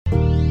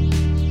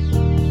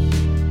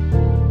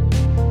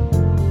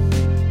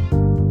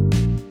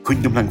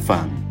คุณกำลัง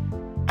ฟัง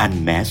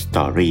Unmasked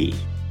Story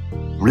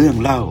เรื่อง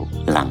เล่า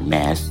หลังแม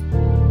ส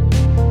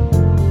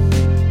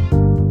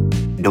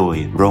โดย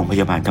โรงพ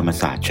ยาบาลธรรม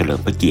ศาสตร์เฉลิม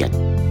พระเกียรติ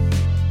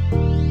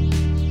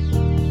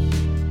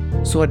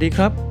สวัสดีค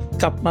รับ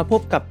กลับมาพ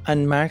บกับ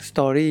Unmasked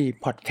Story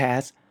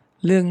Podcast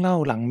เรื่องเล่า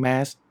หลังแม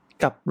ส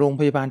กับโรง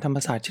พยาบาลธรรม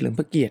ศาสตร์เฉลิม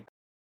พระเกียรติ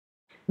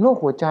โรค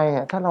หัวใจ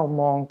อ่ะถ้าเรา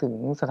มองถึง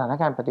สถาน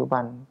การณ์ปัจจุบั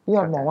นพี่ย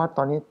อดมองว่าต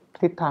อนนี้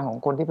ทิศทางของ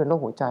คนที่เป็นโรค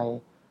หัวใจ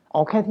เอ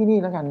าแค่ที่นี่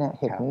แล้วกันเนี่ย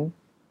เห็น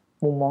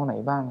มุมมองไหน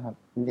บ้างครับ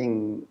จริง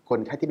ๆคน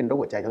ไข้ที่เป็นโรค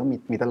หัวใจก็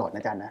มีตลอดน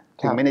ะอาจารย์นะ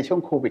ถึงแม้ในช่วง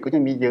โควิดก็ยั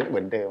งมีเยอะเห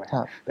มือนเดิม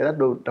แต่ถ้า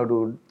เราดู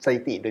สถิ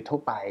ติโดยทั่ว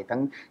ไปทั้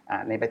ง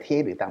ในประเท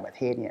ศหรือต่างประเ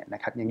ทศเนี่ยน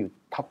ะครับยังอยู่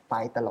ท็อป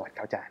5ตลอดค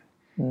รับอาจารย์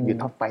อยู่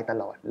ท็อป5ต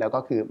ลอดแล้วก็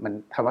คือมัน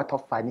คำว่าท็อ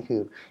ป5นี่คื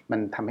อมัน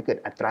ทำให้เกิด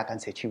อัตราการ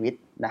เสียชีวิต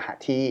นะฮะ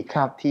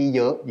ที่เ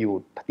ยอะอยู่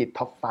ติด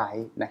ท็อป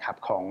5นะครับ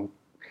ของ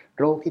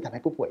โรคที่ทำใ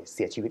ห้ผู้ป่วยเ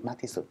สียชีวิตมาก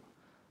ที่สุด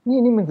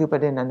นี่มันคือปร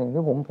ะเด็นอันหนึ่ง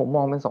ที่ผมม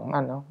องเป็น2อั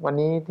นเนาะวัน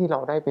นี้ที่เรา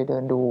ได้ไปเดิ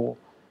นดู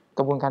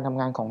กระบวนการทำ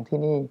งานของที่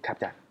นี่ครับอ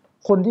าจารย์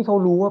คนที่เขา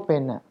รู้ว่าเป็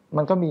นอ่ะ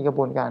มันก็มีกระบ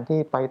วนการที่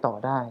ไปต่อ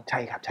ได้ใ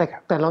ช่ครับใช่ครั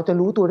บแต่เราจะ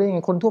รู้ตัวได้ยังไ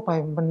งคนทั่วไป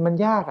มัน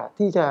ยากอ่ะ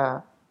ที่จะ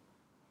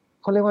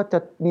เขาเรียกว่าจะ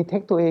ดีเท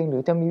คตัวเองหรื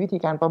อจะมีวิธี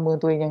การประเมิน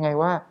ตัวเองยังไง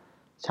ว่า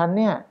ฉัน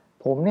เนี่ย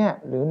ผมเนี่ย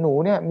หรือหนู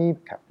เนี่ย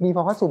มีภ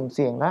าวะสุ่มเ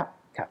สี่ยงแล้ว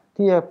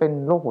ที่จะเป็น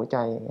โรคหัวใจ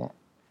อย่างเงี้ย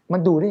มั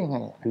นดูได้ยังไง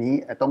อันนี้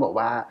ต้องบอก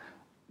ว่า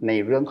ใน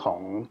เรื่องของ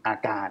อา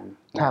การ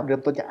เริ่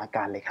มต้นจากอาก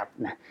ารเลยครับ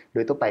นะโด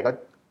ยทั่วไปก็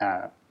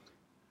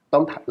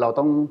เรา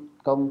ต้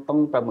อง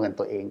ประเมิน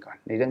ตัวเองก่อน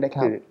ในเรื่องแรก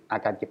คืออา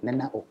การเจ็บแน่น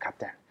หน้าอกครับอ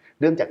าจารย์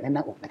เริ่มจากแน่นห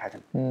น้าอกนะครับอาจา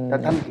รย์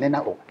ถ้าแน่นหน้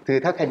าอกคือ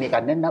ถ้าใครมีกา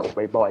รแน่นหน้าอก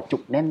บ่อยๆจุ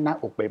กแน่นหน้า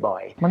อกบ่อ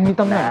ยๆมันมี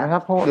ตำแหน่งนะครั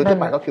บเพราะโดยทั่ว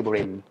ไปก็คือบริเว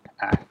ณ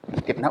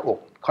เจ็บหน้าอก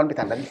ค่อนไป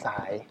ทางด้านซ้า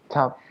ย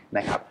น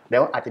ะครับแล้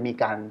วอาจจะมี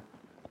การ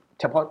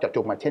เฉพาะเจาะจ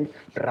งมาเช่น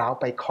ร้าว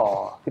ไปคอ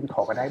ขึ้นค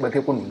อก็ได้บางที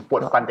คุณปว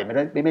ดฟันแต่ไม่ไ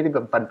ด้เ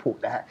ป็นฟันผุ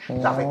นะฮะ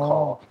ร้าวไปคอ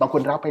บางค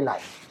นร้าวไปไห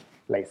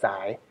ล่ซ้า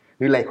ยห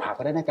รือไหล่ขวา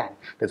ก็ได้นะอาจารย์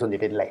แต่ส่วนใหญ่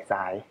เป็นไหล่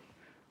ซ้าย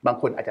บาง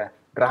คนอาจจะ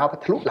ร้าว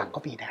ทะลุหลังก็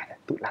มีนะ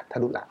ทะ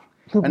ลุหลัง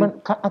คือมัน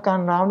อาการ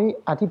ร้าวนี้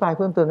อธิบายเ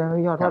พิ่มเติมได้ไหม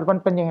พี่ยอดว่ามัน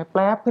เป็นยังไงแ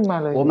ป๊บขึ้นมา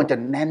เลยโอ้มันจะ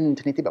แน่น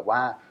ชนิดที่แบบว่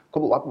าเขา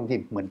บอกว่าบางที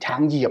เหมือนช้า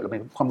งเหยียบหรือเป็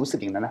นความรู้สึก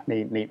อย่างนั้นนะ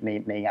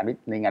ในง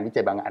านวิ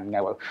จัยบางอันไง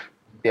ว่า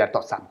เดี๋ยวต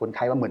อบ3คนไ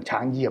ข้ว่าเหมือนช้า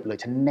งเหยียบเลย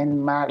ฉันแน่น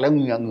มากแล้วเ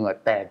หงื่อ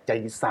แตกใจ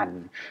สั่น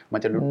มัน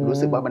จะรู้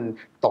สึกว่ามัน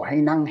ต่อให้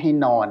นั่งให้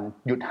นอน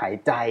หยุดหาย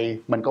ใจ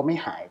มันก็ไม่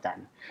หายจัน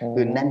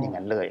คือแน่นอย่าง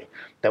นั้นเลย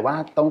แต่ว่า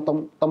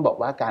ต้องบอก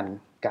ว่าการ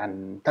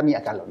ถ้ามี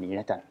อาการเหล่านี้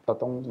นะจันเรา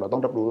ต้อ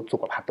งรับรู้สุ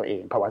ขภาพตัวเอ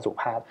งภาวะสุข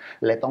ภาพ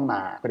และต้องม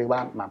าก็เรียกว่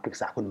ามาปรึก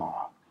ษาคุณหมอ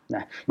น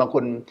ะบางค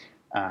น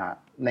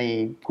ใน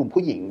กลุ่ม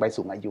ผู้หญิงวัย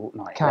สูงอายุ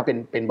หน่อยและ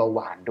เป็นเบาหว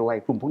านด้วย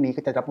กลุ่มพวกนี้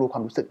ก็จะรับรู้คว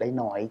ามรู้สึกได้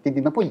น้อยจ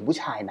ริงๆทั้งผู้หญิงผู้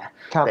ชายนะ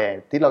แต่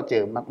ที่เราเจ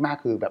อมาก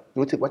ๆคือแบบ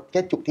รู้สึกว่าแ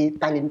ค่จุกที่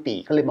ใต้ลิ้นปี่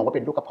เขาเลยมองว่าเ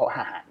ป็นโรคกระเพาะอ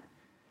าหาร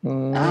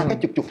แค่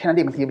จุกๆแค่นั้นเ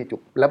องบางทีมีจุ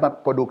กแล้วมา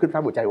พอดูขึ้นฟ้า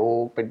หัวใจโอ้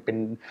เป็น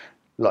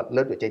หลอดเลื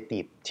อดหัวใจตี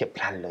บเฉียบพ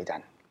ลันเลยจั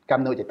นกล้า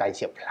มเนื้อหัวใจเ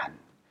ฉียบพลัน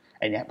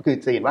ไอ้นี้คือ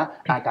จะเห็นว่า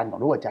อาการของ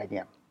โรคหัวใจเ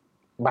นี่ย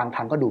บางค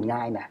รั้งก็ดู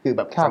ง่ายนะคือแ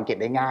บบสังเกต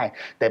ได้ง่าย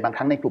แต่บางค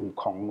รั้งในกลุ่ม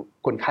ของ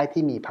คนไข้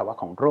ที่มีภาวะ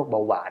ของโรคเบา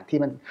หวานที่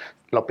มัน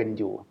เราเป็น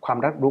อยู่ความ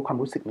ความ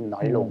รู้สึกมันน้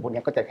อยลงพวก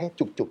นี้ก็จะแค่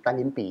จุกใต้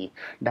ลิ้นปี่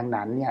ดัง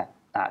นั้นเนี่ย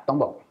ต้อง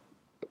บอ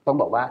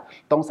กว่า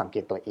ต้องสังเก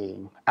ตตัวเอง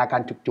อากา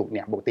รจุกเ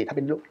นี่ยปกติถ้าเ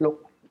ป็นโรค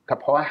กระ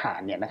เพาะอาหาร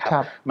เนี่ยนะครับ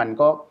มัน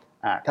ก็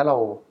ถ้าเรา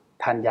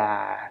ทานยา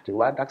หรือ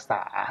ว่ารักษ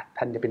า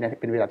ท่านจะเ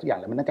ป็นเวลาทุกอย่าง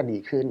แล้วมันน่าจะดี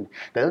ขึ้น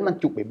แต่ถ้ามัน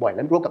จุกบ่อยๆแ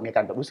ล้วร่วมกับมีอาก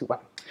ารแบบรู้สึกว่า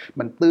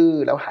มันตื้อ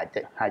แล้วหาย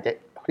ใจ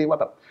เรียกว่า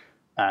แบบ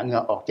เหงื่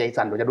อออกใจ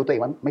สั่นเราจะรู้ตัวเอ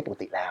งว่าไม่ปก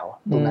ติแล้ว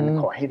ตรงนั้น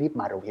ขอให้รีบ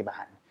มาโรงพยาบา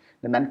ล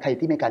ดังนั้นใคร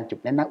ที่มีการจุก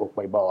แน่นหน้าอก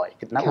บ่อยๆ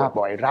จุกหน้าอก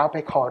บ่อยร้าวไป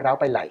คอร้าว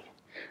ไปไหล่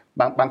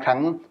บางครั้ง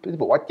ที่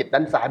บอกว่าเจ็บด้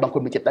านซ้ายบางค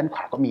นมีเจ็บด้านข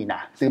วาก็มีน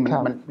ะซึ่ง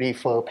มัน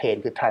refer pain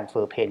คือ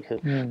transfer pain คือ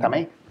ทำใ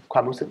ห้คว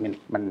ามรู้สึก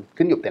มัน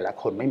ขึ้นอยู่แต่ละ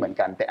คนไม่เหมือน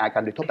กันแต่อากา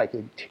รโดยทั่วไปคื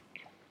อ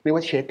เรียก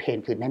ว่า chest pain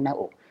คือแน่นหน้า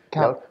อก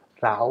แล้ว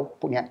ร้าว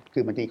พวกนี้คื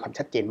อมันจะมีความ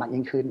ชัดเจนมาก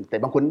ยิ่งขึ้นแต่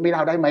บางคนไม่ร้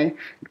าวได้ไหม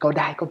ก็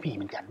ได้ก็มีเ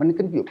หมือนกันมัน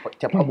ขึ้นอยู่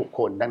เฉพาะบุคค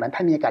ลดังนั้นถ้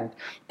ามีอาการ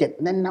เจ็บ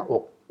แน่นหน้าอ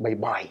ก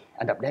บ่อยๆ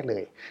อันดับแรกเล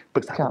ยป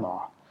รึกษาคุณหมอ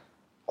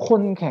ค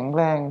นแข็งแ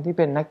รงที่เ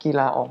ป็นนักกีฬ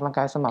าออกกำลังก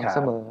ายสม่ำเส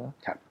มอ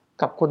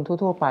กับคน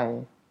ทั่วๆไป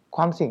ค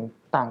วามเสี่ยง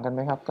ต่างกันไห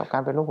มครับกับกา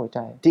รเป็นโรคหัวใจ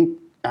จริง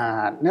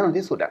แน่นอน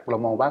ที่สุดเรา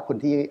มองว่าคน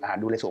ที่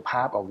ดูแลสุขภ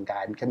าพออกกำลังกา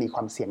ยจะมีคว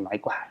ามเสี่ยงน้อย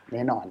กว่าแ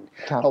น่นอน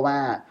เพราะว่า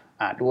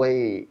ด้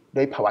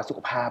วยภาวะสุข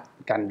ภาพ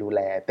การดูแล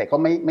แต่ก็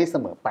ไม่เส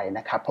มอไปน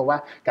ะครับเพราะว่า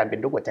การเป็น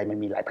โรคหัวใจมัน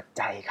มีหลายปัจ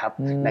จัยครับ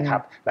นะครั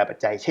บหลายปัจ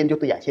จัยเช่นยก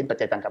ตัวอย่างเช่นปัจ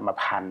จัยทางกรรม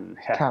พันธุ์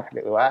ห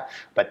รือว่า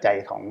ปัจจัย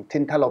ของเช่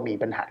นถ้าเรามี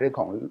ปัญหาเรื่อง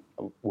ของ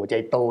หัวใจ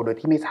โตโดย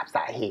ที่ไม่ทราบส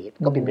าเหตุ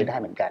ก็เป็นไปได้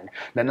เหมือนกัน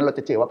ดังนั้นเราจ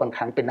ะเจอว่าบางค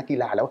รั้งเป็นนักกี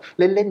ฬาแล้ว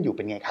เล่นอยู่เ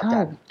ป็นไงครับอาจ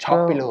ารย์ช็อก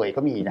ไปเลย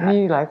ก็มีนะมี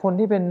หลายคน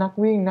ที่เป็นนัก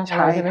วิ่งนักอะ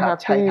ไรใช่ไหมครับ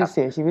ที่เ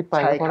สียชีวิตไป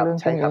เพราะเรื่อง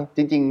นี้จ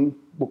ริง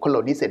ๆบุคคลเหล่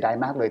านี้เสียดาย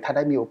มากเลยถ้าไ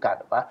ด้มีโอกาส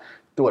แบบว่า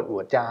ตรวจหั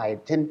วใจ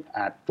เช่น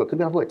ตรวจขึ้น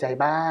ภาพหัวใจ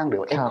บ้างหรื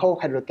อเอ็กโค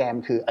คาร์ดิโอแกรม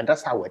คืออัลตรา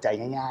ซาวด์หัวใจ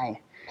ง่าย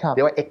ๆเ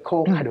รียกว่าเอ็กโค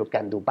คาร์ดิโอแกร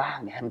มดูบ้าง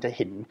เนี่ยมันจะเ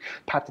ห็น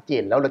ภาพชัดเจ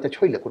นแล้วเราจะ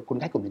ช่วยเหลือคน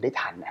ไข้กลุ่มนี้ได้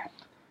ทันนะฮะ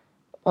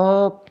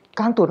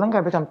การตรวจร่างกา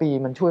ยประจำปี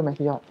มันช่วยไหม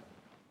พี่ยอด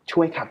ช่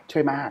วยครับช่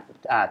วยมาก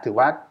ถือ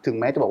ว่าถึง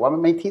แม้จะบอกว่า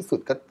ไม่ที่สุด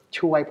ก็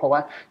ช่วยเพราะว่า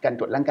การต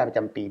รวจร่างกายประจ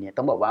ำปีเนี่ย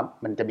ต้องบอกว่า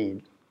มันจะมี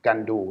การ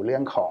ดูเรื่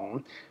องของ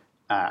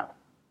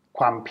ค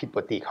วามผิดป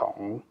กติของ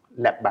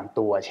แลบบาง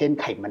ตัวเช่น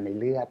ไขมันใน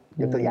เลือด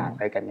ยกตัวอย่างอ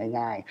ะไรกัน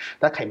ง่าย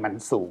ๆถ้าไขมัน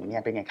สูงเนี่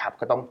ยเป็นไงครับ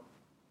ก็ต้อง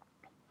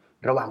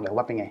ระวังเลย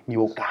ว่าเป็นไงมี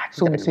โอกาสที่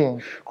จะเป็น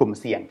กลุ่ม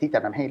เสี่ยงที่จะ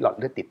ทำให้หลอด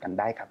เลือดติดกัน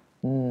ได้ครับ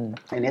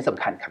อันนี้ส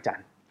ำคัญครับอาจาร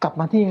ย์กลับ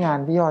มาที่งาน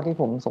พี่ยอดที่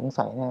ผมสง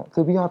สัยเนี่ยคื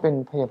อพี่ยอดเป็น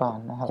พยาบาล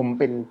นะครับผม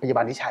เป็นพยาบ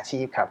าลวิชาชี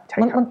พครับใช่ครั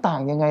บมันต่า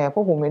งยังไงเพรา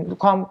ะผมเห็น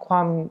คว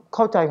ามเ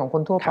ข้าใจของค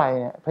นทั่วไป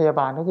เนี่ยพยา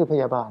บาลก็คือพ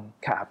ยาบาล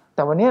ครับแ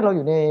ต่วันนี้เราอ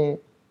ยู่ใน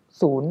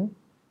ศูนย์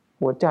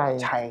หัวใจ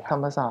ธร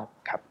รมศาสตร์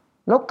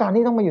แล้วการ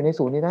ที่ต้องมาอยู่ใน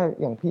ศูนย์นี้ได้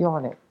อย่างพี่ยอ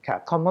ดเนี่ย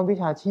คำว่าวิ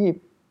ชาชีพ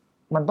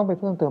มันต้องไป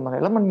เพิ่มเติมอะไร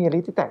แล้วมันมีอะไร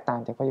ที่แตกต่าง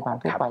จากพยาบาล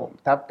ทั่วไป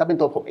ถ้าเป็น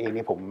ตัวผมเองเ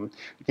นี่ยผม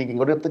จริงๆ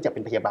ก็เริ่มต้นจากเ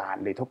ป็นพยาบาล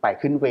เลยทั่วไป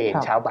ขึ้นเวร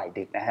เช้าบ่าย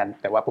ดึกนะฮะ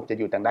แต่ว่าผมจะ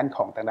อยู่ทางด้าน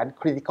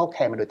critical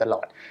care มาโดยตล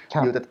อด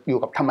อยู่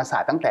กับธรรมศา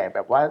สตร์ตั้งแต่แบ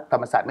บว่าธร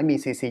รมศาสตร์ไม่มี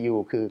CCU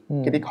คือ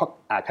critical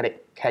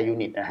care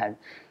unit นะฮะ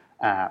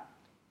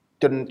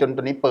จนต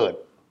อนนี้เปิด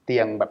เตี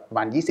ยงแบบประม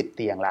าณ20เ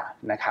ตียงละ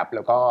นะครับแ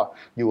ล้วก็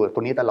อยู่ต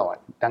รงนี้ตลอด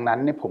ดังนั้น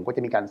เนี่ยผมก็จ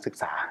ะมีการศึก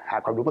ษาหา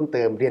ความรู้เพิ่มเ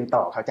ติมเรียน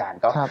ต่อครับอาจารย์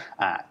ก็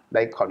ไ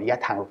ด้ขออนุญา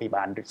ตทางโรงพยาบ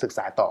าลศึกษ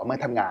าต่อเมื่อ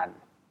ทำงาน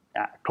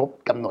ครบ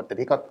กำหนดแต่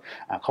ที่ก็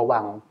เขาวา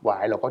งไว้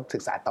เราก็ศึ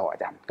กษาต่ออา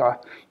จารย์ก็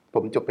ผ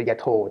มจบปริญญา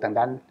โททาง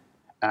ด้าน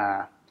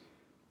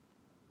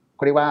เข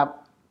าเรียกว่า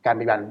การป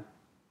ฏิบัติ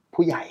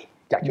ผู้ใหญ่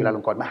จากจุฬาล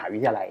งกรณ์มหาวิ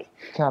ทยาลัย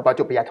พอจ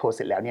บปริญญาโทเส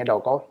ร็จแล้วเนี่ยเรา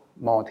ก็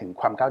มองถึง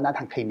ความก้าวหน้าท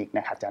างคลินิก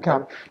นะครับอาจารย์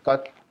ก็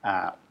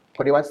เข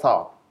าเรียกว่าสอ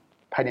บ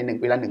ภายใน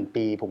เวลา1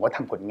ปีผมก็ท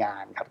ำผลงา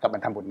นครับกลับมา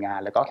ทำผลงาน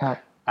แล้วก็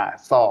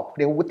สอบเ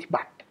รียกวุฒิ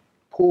บัตร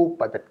ผู้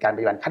ปฏิบัติการพ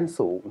ยาบาลขั้น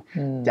สูง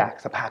จาก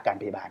สภาการ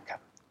พยาบาลครั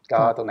บก็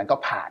ตรงนั้นก็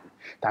ผ่าน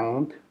ทั้ง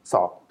ส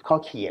อบข้อ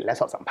เขียนและ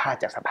สอบสัมภาษณ์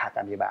จากสภาก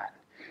ารพยาบาล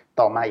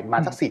ต่อมาอีกมา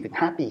สัก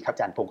 4-5 ปีครับอา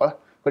จารย์ผมก็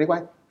เรียกว่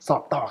าสอ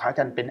บต่อครับอา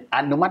จารย์เป็นอ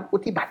นุมัติวุ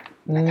ฒิบัตร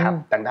นะครับ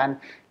ทางด้าน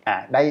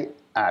ได้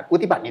วุ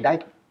ฒิบัตรนี้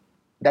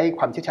ได้ค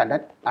วามเชี่ยวชาญด้า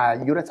นอ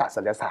ายุรศาสตร์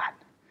ศัลยศาสตร์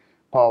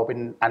พอเป็น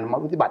อนุมั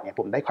ติวุฒิบัตรเนี่ย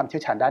ผมได้ความเชี่ย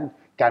วชาญด้าน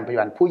การพยา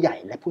บาลผู้ใหญ่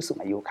และผู้สูง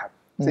อายุครับ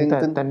ซึ่ง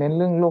แต่เน้นเ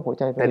รื่องโรคหัว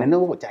ใจแต่เน้นเรื่อ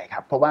งหัวใจค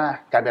รับเพราะว่า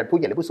การพยาบาลผู้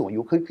ใหญ่และผู้สูงอา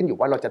ยุขึ้นอยู่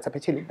ว่าเราจะสเป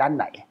เชียลิสต์ด้าน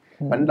ไหน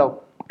มันเรา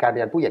การพย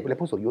าบาลผู้ใหญ่และ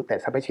ผู้สูงอายุแต่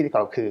สเปเชียลิสต์ขอ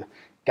งเราคือ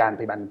การพ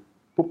ยาบาล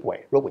ผู้ป่วย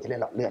โรคหัวใจและ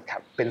หลอดเลือดครั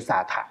บเป็นสา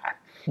ขา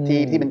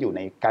ที่มันอยู่ใ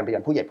นการพยาบ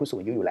าลผู้ใหญ่ผู้สูง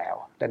อายุอยู่แล้ว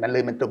ดังนั้นเล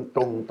ยมันต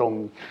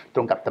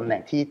รงกับตำแหน่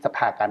งที่สภ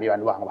าการพยาบา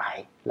ลวางไว้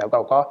แล้วเร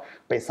าก็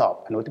ไปสอบ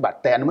อนุมัติวุฒิบัตร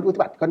แต่อนุมัติวุฒิ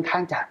บัตรค่อนข้า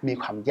งจะมี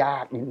ความยา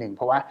กนิดนึงเ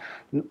พราะว่า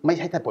ไม่ใ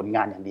ช่แต่ผลง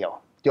านอย่างเดียว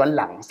ย้อน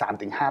หลัง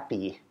 3-5 ปี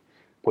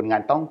ผลงา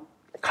นต้อง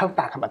เข้า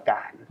ตาคำอาก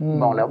าร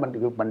มองแล้ว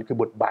มันคือ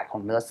บทบาทขอ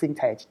ง nursing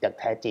อย่าง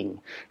แท้จริง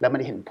แล้วมั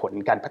นเห็นผล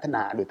การพัฒน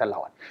าโดยตล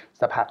อด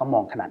สภาก็ม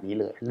องขนาดนี้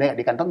เลยในขณะเ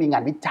ดียวกันต้องมีงา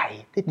นวิจัย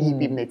ที่ตี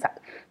พิมพ์ใน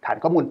ฐาน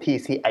ข้อมูล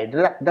TCI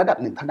ระดับ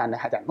1เท่านั้นน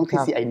ะฮะอาจารย์ต้อง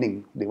TCI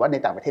 1หรือว่าใน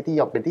ต่างประเทศที่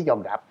เป็นที่ยอ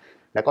มรับ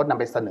แล้วก็นำ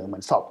ไปเสนอเหมื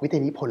อนสอบวิทย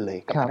านิพนธ์เลย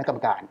กับคณะกรรม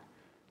การ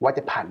ว่าจ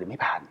ะผ่านหรือไม่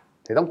ผ่าน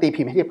แต่ต้องตี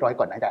พิมพ์ให้เรียบร้อย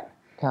ก่อนนะอาจารย์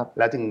แ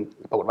ล้วจึง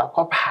ปรากฏว่า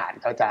ก็ผ่าน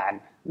อาจารย์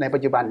ในปั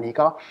จจุบันนี้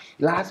ก็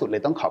ล่าสุดเล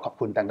ยต้องขอบ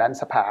คุณทางด้าน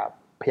สภา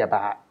พยาบ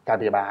าลการ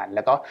พยาบาลแ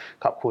ล้วก็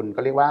ขอบคุณก็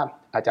เรียกว่า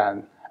อาจาร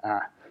ย์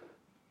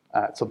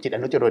สมจิตอ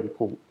นุเจริญ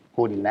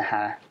กุลนะฮ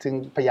ะซึ่ง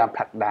พยายามผ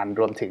ลักดัน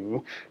รวมถึง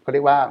เขาเรี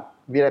ยกว่า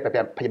วิทยาลัย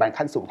พยาบาล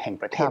ขั้นสูงแห่ง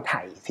ประเทศไท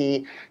ย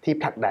ที่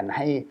ผลักดันใ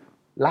ห้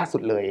ล่าสุ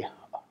ดเลย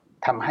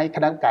ทำให้ค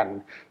ณะกรรมการ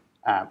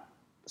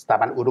สถา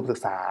บันอุดมศึก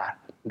ษา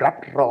รับ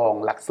รอง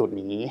หลักสูตร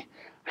นี้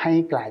ให้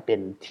กลายเป็น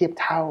เทียบ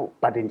เท่า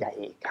ปริญญาเ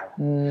อกครับ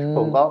ผ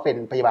มก็เป็น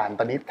พยาบาล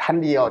ตอนนี้ท่าน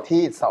เดียว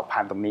ที่สอบผ่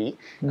านตรงนี้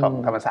ของ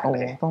ธรรมศาสตร์เล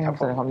ยต้องแ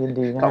สดงความยิน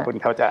ดีนะขอบคุณ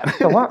ครับอาจารย์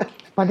แต่ว่า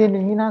ประเด็นนึ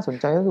งที่น่าสน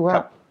ใจก็คือว่า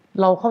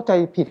เราเข้าใจ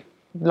ผิด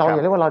เราอย่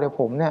าเรียกว่าเราเดี๋ยว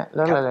ผมเนี่ยแ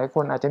ล้วหลายๆค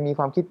นอาจจะมีค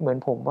วามคิดเหมือน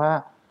ผมว่า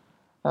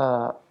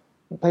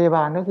พยาบ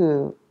าลก็คือ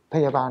พ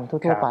ยาบาล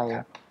ทั่วๆไป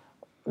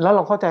แล้วเร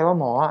าเข้าใจว่า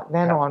หมอแ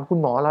น่นอนคุณ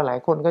หมอหลาย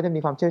ๆคนก็จะมี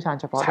ความเชี่ยวชาญ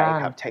เฉพาะด้าน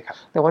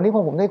แต่วันนี้พ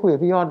อผมได้คุยกับ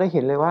พี่ยอดได้เ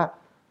ห็นเลยว่า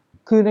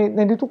คือใ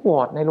นทุกวอ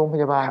ร์ดในโรงพ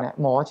ยาบาลเนี่ย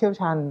หมอเชี่ยว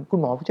ชาญคุณ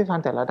หมอผู้เชี่ยวชาญ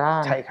แต่ละด้า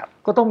น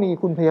ก็ต้องมี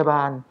คุณพยาบ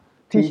าล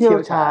ที่เชี่ย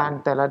วชาญ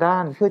แต่ละด้า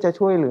นเพื่อจะ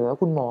ช่วยเหลือ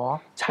คุณหมอ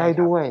ได้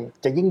ด้วย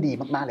จะยิ่งดี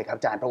มากๆเลยครับ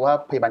อาจารย์เพราะว่า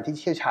พยาบาลที่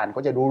เชี่ยวชาญเข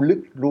าจะรู้ลึก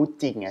รู้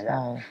จริงนะ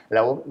แ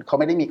ล้วเขา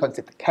ไม่ได้มีคอนเ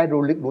ซ็ปต์แค่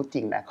รู้ลึกรู้จ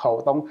ริงนะเขา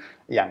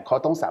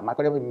ต้องสามารถ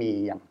ก็เรียกว่ามี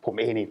อย่างผม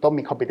เองนี่ต้อง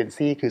มี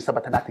competency คือสม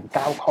รรถนะถึง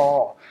9ข้อ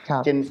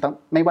เช่น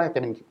ไม่ว่าจะเ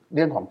ป็นเ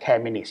รื่องของ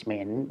care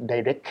management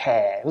direct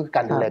care ก็คือก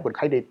ารดูแลคนไ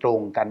ข้โดยตรง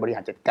การบริห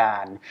ารจัดกา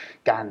ร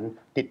การ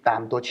ติดตาม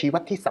ตัวชี้วั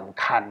ดที่ส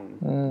ำคัญ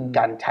ก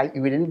ารใช้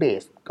evidence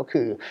base ก็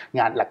คือ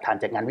งานหลักฐาน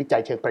จากงานวิจั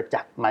ยเชิงประ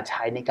จักษ์มาใ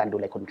ช้ในการดู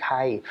แลคนไ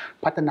ข้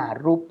พัฒนา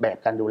รูปแบบ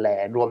การดูแล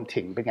รวม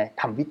ถึงเป็นไง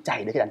ทำวิจัย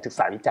ด้วยการศึกษ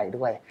าวิจัย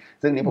ด้วย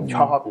ซึ่งนี้ผมช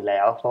อบอยู่แล้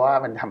วเพราะว่า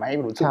มันทำให้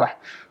รู้สึกว่า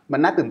มัน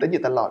น่าตื่นเต้นอ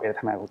ยู่ตลอดเวลา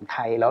ทำงานกับคนไ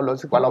ข้แล้ว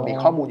รู้สึกว่าเรามี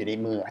ข้อมูลอยู่ใน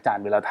มืออาจาร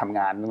ย์เวลาทำง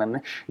านนั้น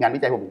งานวิ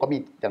จัยผมก็มี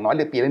อย่างน้อยเ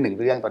ดือนปีละ1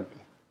เรื่องตอน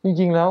นี้ จ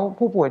ริงๆแล้ว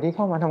ผู้ป่วยที่เ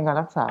ข้ามาทำการ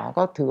รักษา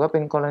ก็ถือว่าเป็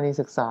นกรณี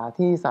ศึกษา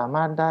ที่สาม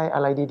ารถได้อ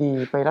ะไรดี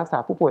ๆไปรักษา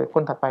ผู้ป่วยค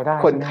นถัดไปได้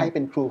คนไข้เ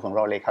ป็นครูของเร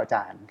าเลยครับอาจ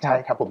ารย์ใช่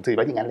ครับผมถือ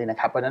ว่าอย่างนั้นเลยนะ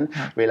ครับเพราะฉะนั้น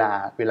เว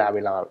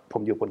ลาผ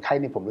มอยู่คนไข้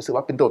นี่ผมรู้สึก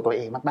ว่าเป็นตัวเ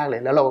องมากๆเลย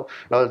แล้วเร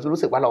ารู้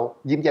สึกว่าเรา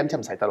ยิ้มแย้มแจ่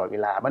มใสตลอดเว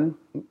ลามัน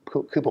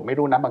คือผมไม่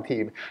รู้นะบางที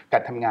กา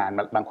รทำงาน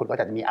บางคนก็อา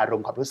จจะมีอารม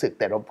ณ์ความรู้สึก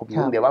แต่ผม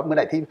รู้เดียวว่าเมื่อไ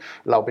หร่ที่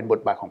เราเป็นบท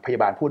บาทของพย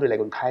าบาลผู้ดูแล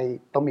คนไข้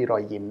ต้องมีรอ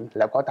ยยิ้ม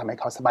แล้วก็ทำให้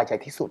เขาสบายใจ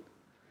ที่สุด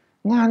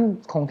งาน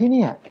ของที่เ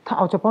นี่ยถ้าเ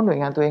อาเฉพาะหน่วย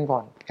งานตัวเองก่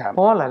อนเพ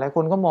ราะว่าหลายๆค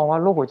นก็มองว่า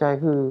โรคหัวใจ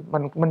คือ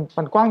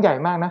มันกว้างใหญ่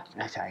มากนะ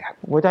ใช่ครับ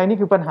หัวใจนี่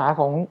คือปัญหา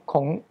ข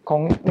อ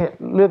งเนี่ย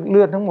เ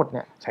ลือดทั้งหมดเ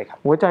นี่ยใช่ครับ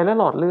หัวใจและ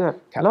หลอดเลือด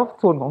แล้ว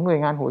ส่วนของหน่วย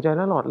งานหัวใจแ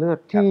ละหลอดเลือด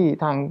ที่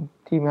ทาง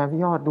ทีมงาน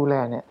พี่ยอดดูแล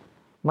เนี่ย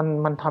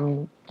มันท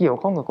ำเกี่ยว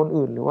ข้องกับคน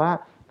อื่นหรือว่า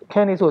แ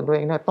ค่ในส่วนตัวเอ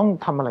งเนี่ยต้อง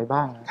ทำอะไร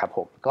บ้างครับผ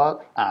มก็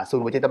ศูน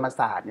ย์หัวใจธรรม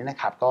ศาสตร์เนี่ยนะ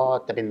ครับก็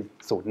จะเป็น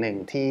ศูนย์หนึ่ง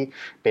ที่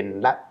เป็น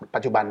ปั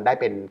จจุบันได้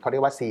เป็นเขาเรีย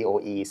กว่า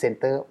COE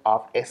Center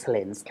of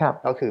Excellence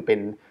ก็คือเป็น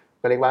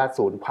ก็เรียกว่า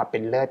ศูนย์ความเป็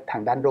นเลิศทา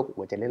งด้านโรค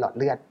หัวใจและหลอด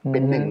เลือดเป็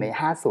น1 ใน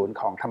 5 ศูนย์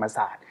ของธรรมศ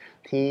าสตร์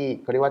ที่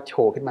เขาเรียกว่าโช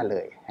ว์ขึ้นมาเล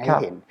ยให้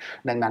เห็น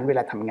ดังนั้นเวล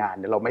าทำงาน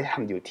เราไม่ได้ท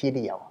ำอยู่ที่เ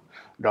ดียว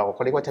เรา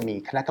ก็เรียกว่าจะมี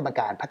คณะกรรม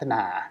การพัฒน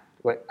า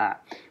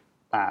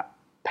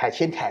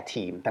patient care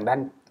team ทางด้า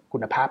น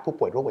คุณภาพผู้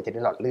ป่วยโรคหัวใจแล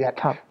ะหลอดเลือด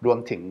รวม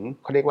ถึง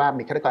เขาเรียกว่า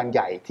มีคณะกรรมการใ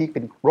หญ่ที่เป็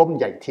นร่ม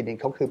ใหญ่ทีนึง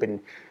เขาคือเป็น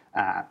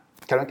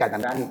คณะกรรมการท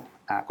างด้าน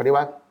เขาเรียก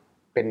ว่า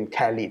เป็น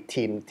care lead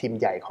ทีม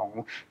ใหญ่ของ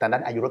ทางด้า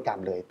นอายุรกรรม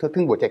เลย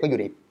ซึ่งหัวใจก็อยู่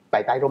ในภ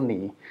ายใต้ร่ม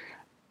นี้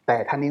แต่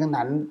ทั้งนี้ทั้ง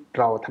นั้น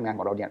เราทำงานข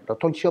องเราเนี่ยเรา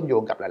ต้องเชื่อมโย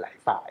งกับหลาย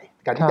ๆฝ่าย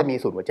การที่จะมี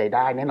ศูนย์หัวใจไ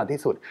ด้แน่นอน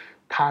ที่สุด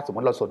ถ้าสมม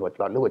ติเราส่วนห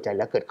ลอดเลือดหัวใจแ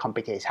ล้วเกิด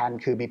complication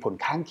คือมีผล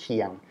ข้างเคี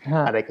ยง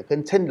อะไรเกิดขึ้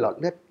นเช่นหลอด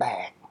เลือดแต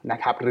กนะ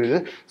ครับหรือ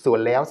ส่วน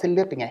แล้วเส้นเ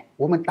ลือดเป็นไง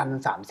มันตัน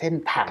3เส้น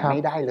ถ่างไม่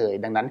ได้เลย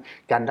ดังนั้น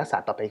การรักษา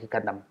ต่อไปคือกา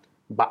รน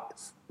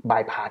ำ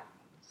bypass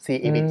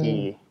CABG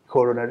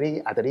coronary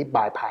artery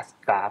bypass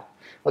graft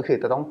ก็คือ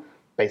จะต้อง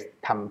ไป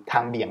ทำทา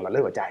งเบี่ยงหลอดเลื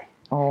อดหัวใจ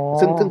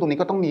ซึ่งตรงนี้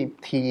ก็ต้องมี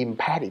ทีม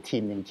แพทย์อีกที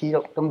มหนึ่งที่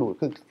ต้องดู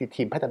คือ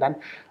ทีมแพทย์ด้าน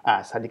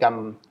ศัลยกรรม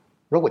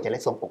โรคหัวใจแล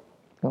ะทรวงอก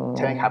ใ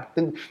ช่ไหมครับ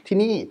ซึ่งที่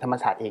นี่ธรรม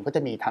ศาสตร์เองก็จ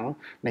ะมีทั้ง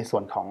ในส่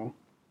วนของ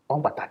อ้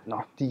อมผ่าตัดเนา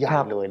ะที่ใหญ่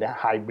เลยนะ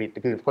ไฮบริด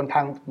คือค่อนข้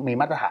างมี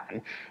มาตรฐาน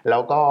แล้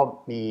วก็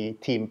มี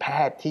ทีมแพ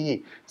ทย์ที่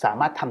สา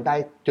มารถทำได้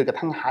จนกระ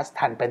ทั่ง Heart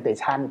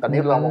Transplantation ตอน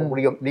นี้เรา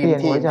รีม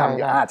ทีมทำอ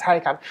ยู่ใช่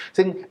ครับ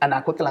ซึ่งอนา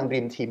คตกำลังรี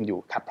มทีมอยู่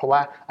ครับเพราะว่า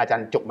อาจาร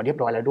ย์จบมาเรียบ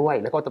ร้อยแล้วด้วย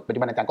แล้วก็ปัจจุ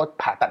บันอาจารย์ก็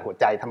ผ่าตัดหัว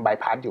ใจทำบาย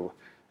พาสอยู่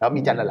แล้วมี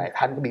อาจารย์หลายๆ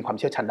ท่านก็มีความ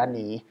เชี่ยวชาญด้าน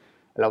นี้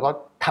แล้วก็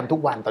ทำทุ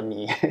กวันตอน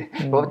นี้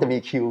เพราะว่าจะมี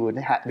คิวน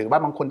ะฮะหรือว่า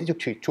บางคนที่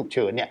ฉุกเ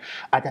ฉินเนี่ย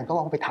อาจารย์ก็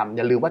ต้องไปทำอ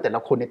ย่าลืมว่าแต่ละ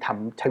คนเนี่ยท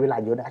ำใช้เวลา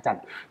เยอะนะอาจาร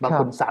ย์บาง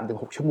คน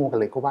 3-6 ชั่วโมงกัน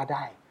เลยก็ว่าไ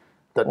ด้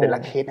แต่ละ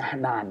เคส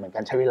นานเหมือนกั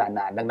นใช้เวลาน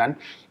านดัง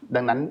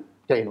นั้น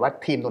จะเห็นว่า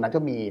ทีมตรงนั้นก็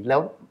มีแล้ว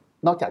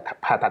นอกจาก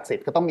ผ่าตัดเสร็จ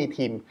ก็ต้องมี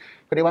ทีม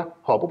ก็เรียกว่า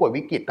หอผู้ป่วย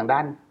วิกฤตทางด้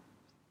าน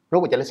โรค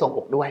หัวใจและทรวงอ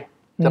กด้วย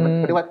จะ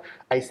เรียกว่า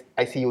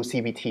ICU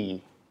CVT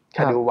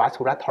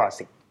Cardiovascular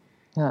Thoracic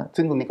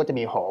ซึ่งตรงนี้ก็จะ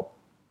มีหอ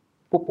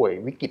ผู้ป่วย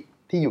วิกฤต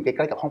ที่อยู่ใก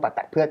ล้ๆกับห้องผ่า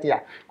ตัดเพื่อที่จะ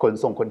ขน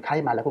ส่งคนไข้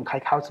มาแล้วคนไข้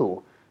เข้าสู่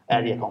แอ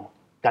เรียของ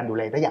การดูแ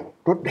ลได้อย่าง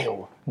รวดเร็ว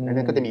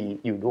นั่นก็จะมี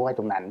อยู่ด้วยต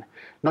รงนั้น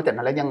นอกจาก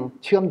นั้นแล้วยัง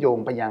เชื่อมโยง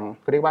ไปยัง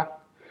เรียกว่า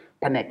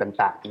แผนก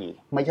ต่างๆอีก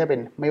ไ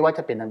ม่ว่าจ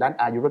ะเป็นทางด้าน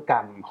อายุรกร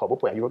รมหอผู้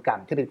ป่วยอายุรกรรม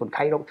ที่เป็นคนไ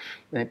ข้โรค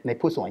ใน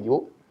ผู้สูงอายุ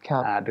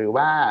หรือ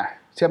ว่า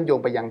เชื่อมโยง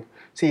ไปยัง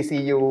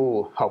CCU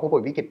หอผู้ป่ว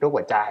ยวิกฤตโรค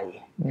หัวใจ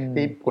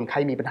ที่คนไข้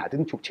มีปัญหาที่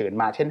ฉุกเฉิน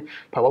มาเช่น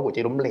ภาวะหัวใจ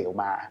ล้มเหลว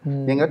มา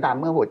อย่างไรก็ตาม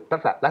เมื่อ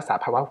รักษา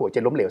ภาวะหัวใจ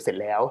ล้มเหลวเสร็จ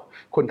แล้ว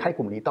คนไข้ก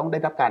ลุ่มนี้ต้องได้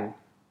รับการ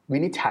วิ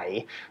นิจฉัย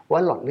ว่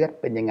าหลอดเลือด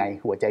เป็นยังไง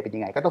หัวใจเป็นยั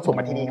งไงก็ต้องส่ง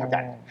มาที่นี่ครับอาจ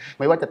ารย์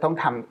ไม่ว่าจะต้อง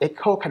ทำ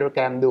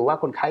echocardiogram ดูว่า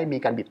คนไข้มี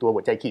การบีบตัวหั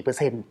วใจกี่เปอร์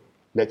เซ็นต์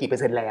เหลือกี่เปอร์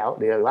เซ็นต์แล้ว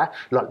หรือว่า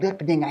หลอดเลือดเ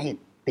ป็นยังไง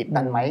ติด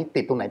ตันไหม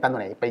ติดตรงไหนตันตร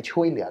งไหนไปช่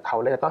วยเหลือเขา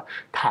แล้วก็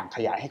ถ่างข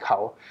ยายให้เขา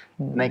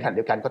ในขณะเ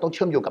ดียวกันก็ต้องเ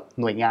ชื่อมโยงกับ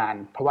หน่วยงาน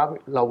เพราะว่า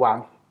เราว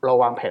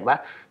างแผนว่า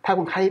ถ้าค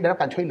นไข้ได้รับ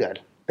การช่วยเหลือ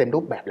เต็มรู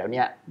ปแบบแล้วเ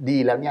นี่ยดี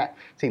แล้วเนี่ย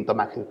สิ่งต่อ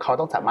มาคือเขา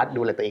ต้องสามารถ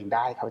ดูแลตัวเองไ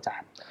ด้ครับอาจา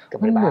รย์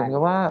มันเหมือนกั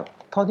บว่า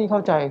เท่าที่เข้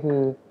าใจคือ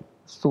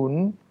ศูน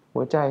ย์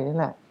หัวใจนี่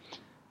แหละ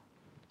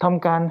ท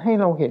ำการให้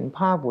เราเห็นภ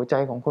าพหัวใจ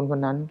ของคนคน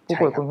นั้นผู้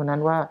ป่วยคนคนนั้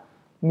นว่า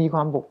มีคว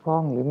ามบกพร่อ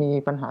งหรือมี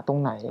ปัญหาตรง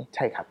ไหนใ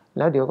ช่ครับแ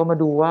ล้วเดี๋ยวก็มา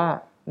ดูว่า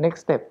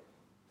next step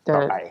จะ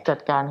จัด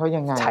การเขา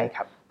ยังไงใช่ค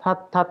รับ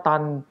ถ้าตั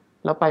น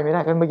แล้วไปไม่ได้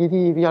กันเมื่อกี้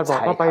ที่พี่ยอดบอ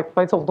กก็ไป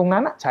ส่งตรง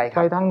นั้นไ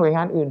ปทางหน่วยง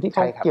านอื่นที่เข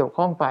าเกี่ยว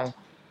ข้องไป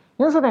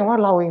นั่นแสดงว่า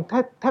เราเอง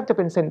แทบจะเ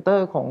ป็นเซ็นเตอ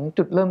ร์ของ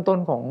จุดเริ่มต้น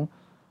ของ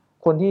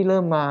คนที่เ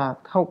ริ่มมา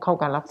เข้า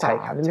การรักษา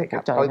เรื่องหั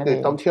วใจก็คือ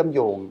ต้องเชื่อมโย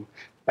ง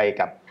ไป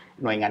กับ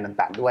หน่วยงาน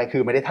ต่างๆด้วยคื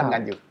อไม่ได้ทำงา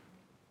นอยู่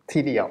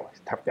ที่เดียว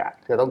ครับ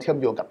จะต้องเชื่อม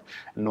โยงกับ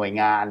หน่วย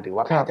งานหรือ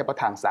ว่าแพทย์เฉพาะ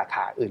ทางสาข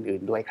าอื่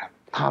นๆด้วยครับ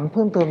ถามเ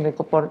พิ่มเติมใน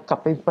กับ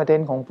ประเด็น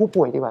ของผู้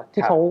ป่วยดีกว่า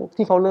ที่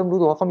เขาเริ่มรู้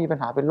ตัวว่าเขามีปัญ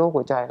หาเป็นโรค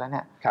หัวใจแล้วเ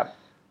นี่ย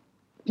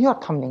พี่ยอด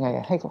ทำยังไง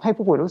ให้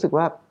ผู้ป่วยรู้สึก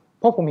ว่า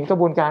เพราะผมเห็นกระ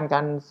บวนการกา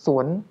รส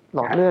วนหล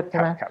อดเลือดใช่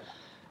ไหม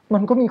มั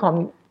นก็มีความ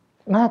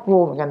น่ากลั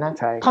วเหมือนกันนะ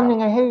ทำยัง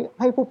ไง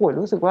ให้ผู้ป่วย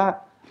รู้สึกว่า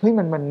เฮ้ย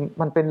มัน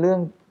เป็นเรื่อง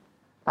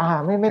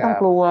ไม่ต้อง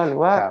กลัวหรือ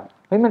ว่า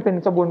เฮ้ยมันเป็น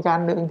กระบวนการ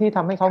หนึ่งที่ท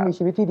ำให้เขามี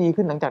ชีวิตที่ดี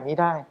ขึ้นหลังจากนี้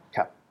ได้ค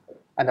รับ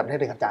อ อันดับแรก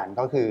เลยครับอาจารย์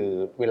ก็คือ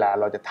เวลา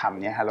เราจะท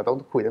ำเนี่ยฮะเราต้อง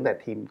คุยตั้งแต่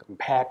ทีมของ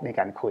แพทย์ใน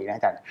การคุยนะอ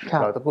าจารย์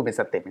เราต้องคุยเป็น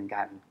สเต็ปเหมือน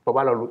กันเพราะว่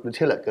าเราเ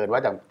ชื่อเหลือเกินว่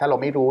าถ้าเรา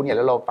ไม่รู้เนี่ยแ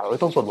ล้วเราฟัง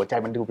ต้องส่วนหัวใจ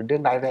มันดูเป็นเรื่อ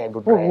งร้ายแรงรุ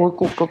นแรงโอ้โ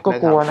หก็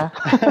กลัวนะ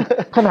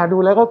ขนาดดู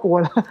แล้วก็กลัว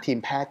นะทีม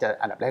แพทย์จะ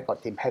อันดับแรกก่อน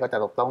ทีมแพทย์ก็จะ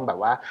ต้องแบบ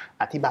ว่า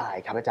อธิบาย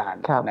ครับอาจาร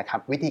ย์นะครับ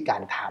วิธีกา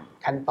รท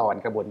ำขั้นตอน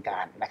กระบวนกา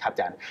รนะครับอา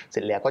จารย์เส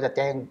ร็จแล้วก็จะแ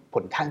จ้งผ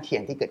ลข้างเคีย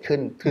งที่เกิดขึ้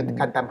นคือ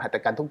การทำหัตถ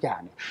การทุกอย่าง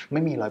เนี่ยไ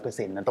ม่มี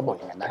 100% นั้นต้องบอก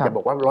อย่างนั้นนะจะบ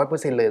อกว่า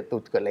 100% เลย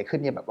เกิดอะไรขึ้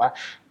นเนี่ยแบบว่า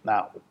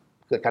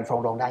เกิดการฟ้อง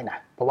ร้องได้นะ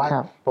เพราะ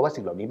ว่า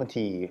สิ่งเหล่านี้บาง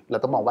ทีเรา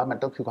ต้องมองว่ามัน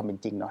ต้องคือความเป็น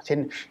จริงเนาะเช่น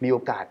มีโอ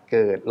กาสเ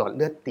กิดหลอดเ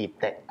ลือดตีบ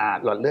แตก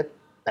หลอดเลือด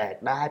แตก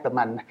ได้ประม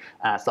าณ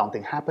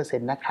2-5%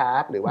 นะครั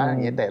บหรือว่าอย่า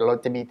งเงี้ยแต่เรา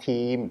จะมี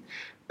ทีม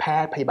แพ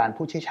ทย์พยาบาล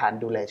ผู้เชี่ยวชาญ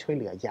ดูแลช่วยเ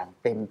หลืออย่าง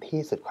เต็มที่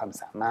สุดความ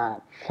สามารถ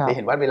ได้เ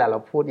ห็นว่าเวลาเรา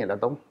พูดเนี่ยเรา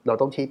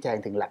ต้องชี้แจง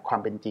ถึงหลักควา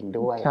มเป็นจริง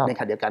ด้วยในข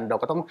ณะเดียวกันเรา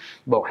ก็ต้อง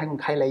บอกให้คน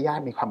ไข้และญา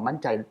ติมีความมั่น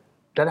ใจ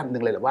ระดับหนึ่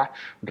งเลยแหละว่า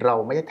เร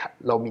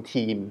ามี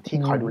ทีมที่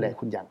คอยดูแล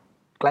คุณอย่าง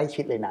ใกล้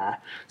ชิดเลยนะ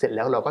เสร็จแ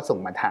ล้วเราก็ส่ง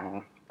มาท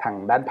าง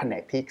ด้านแผน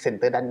กที่เซ็น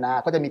เตอร์ด้านหน้า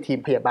ก็จะมีทีม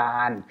พยาบา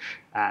ล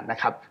นะ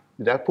ครับ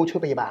แล้วผู้ช่ว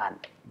ยพยาบาล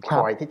ค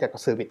อยที่จะ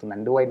เซอร์วิสตรงนั้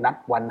นด้วยนัด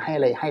วันให้อ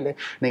ะไรให้เลย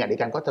ในขณะเดีย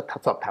วกันก็จะ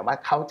สอบถามว่า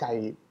เข้าใจ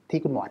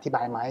ที่คุณหมออธิบ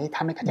ายไหมถ้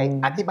าไม่เข้าใจ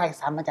อธิบาย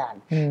ซ้ำอาจาร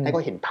ย์ให้เข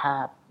าเห็นภา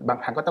พบาง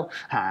ครั้งก็ต้อง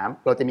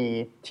เราจะมี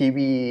ที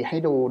วีให้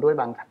ดูด้วย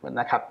บาง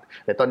นะครับ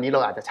แต่ตอนนี้เรา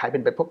อาจจะใช้เป็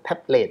นพวกแท็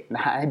บเล็ตน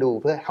ะฮะให้ดู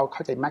เพื่อเขาเข้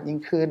าใจมากยิ่ง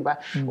ขึ้นว่า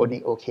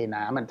โอเคน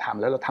ะมันทำ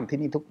แล้วเราทำที่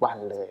นี่ทุกวัน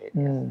เลย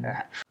นะฮ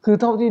ะคือ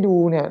เท่าที่ดู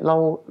เนี่ย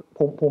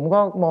ผมก็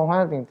มองว่า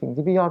สิ่ง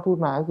ที่พี่ยอดพูด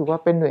มาก็คือว่า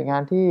เป็นหน่วยงา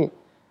นที่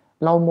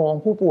เรามอง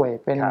ผู้ป่วย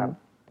เป็น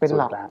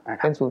หลัก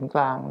เป็นศูนย์ก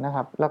ลางนะค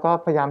รับแล้วก็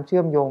พยายามเชื่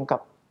อมโยงกับ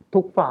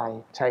ทุกฝ่าย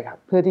ใช่ครับ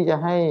เพื่อที่จะ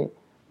ให้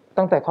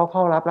ตั้งแต่เข้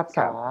ารับรัก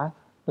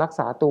ษ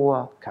าตัว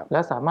และ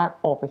สามารถ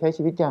ออกไปใช้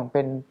ชีวิตอย่างเ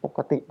ป็นปก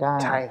ติได้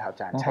ใช่ครับอา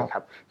จารย์ใช่ครั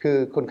บคือ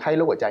คนไข้โ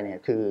รคหัวใจเนี่ย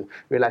คือ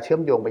เวลาเชื่อ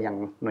มโยงไปยัง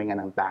หน่วยงาน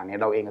ต่างๆเนี่ย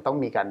เราเองก็ต้อง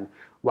มีการ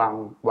ว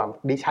าง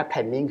discharge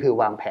planning คือ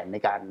วางแผน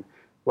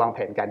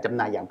การจำห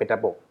น่ายอย่างเป็นร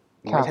ะบบ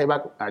ไม่ใช่ว่า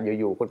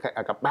อยู่ๆคน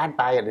กลับบ้าน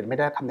ไปหรือไม่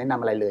ได้คำแนะน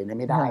ำอะไรเลย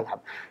ไม่ได้ครับ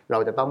เรา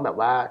จะต้องแบบ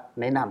ว่า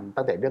แนะนำ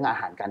ตั้งแต่เรื่องอา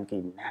หารการกิ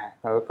นนะฮะ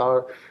แล้วก็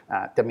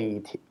จะมี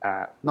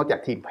นอกจาก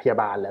ทีมพยา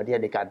บาลแล้วเนี่ย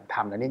ในการท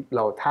ำแล้วนี่เร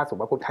าถ้าสมม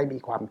ติว่าคนไข้มี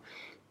ความ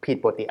ผิด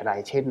ปกติอะไร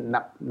เช่น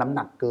น้ำห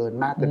นักเกิน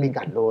มากเกินพิ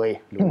กัดเลย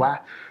หรือว่า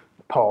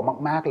ผอม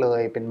มากๆเล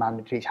ยเป็น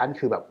malnutrition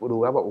คือแบบดู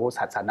แล้วแบบโอ้ส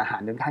ารอาหา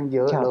รค่อนข้างเย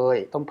อะเลย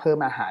ต้องเพิ่ม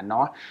อาหารเน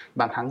าะ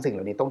บางครั้งสิ่งเห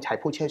ล่านี้ต้องใช้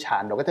ผู้เชี่ยวชา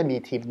ญเราก็จะมี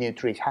ทีม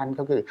nutrition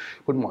ก็คือ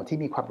คุณหมอที่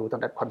มีความรู้ทา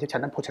งด้านความเชี่ยวชา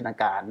ญด้านโภชนา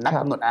การนัก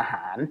กำหนดอาห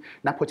าร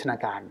นักโภชนา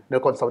การโด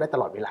ยคอนซัลท์ได้ต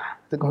ลอดเวลา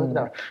ซึ่งเขาจ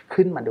ะ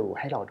ขึ้นมาดู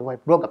ให้เราด้วย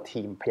ร่วมกับ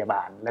ทีมพยาบ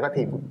าลแล้วก็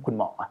ทีมคุณ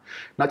หมอ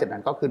นอกจากนั้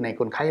นก็คือใน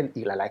คนไข้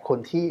อีกหลายๆคน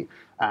ที่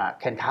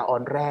แขนขาอ่อ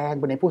นแรง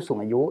เป็นผู้สูง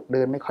อายุเ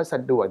ดินไม่ค่อยส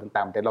ะดวก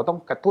ต่างๆแต่เราต้อง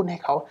กระตุ้นให้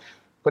เขา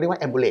ก็เรียกว่า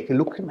แอมบูเลตคือ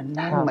ลุกขึ้นมา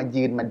นั่งมา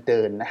ยืนมาเ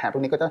ดินนะฮะพว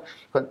กนี้ก็จะ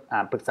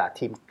ปรึกษา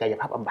ทีมกาย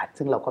ภาพบำบัด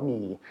ซึ่งเราก็มี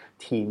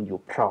ทีมอยู่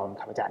พร้อม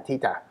ครับอาจารย์ที่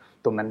จะ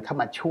ตรงนั้นเข้า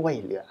มาช่วย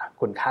เหลือ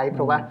คนไข้เพ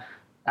ราะว่า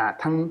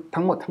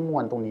ทั้งหมดทั้งม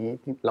วลตรงนี้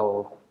เรา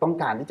ต้อง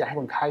การที่จะให้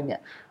คนไข้เนี่ย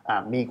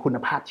มีคุณ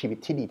ภาพชีวิต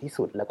ที่ดีที่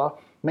สุดแล้วก็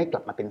ไม่กลั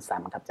บมาเป็นซ้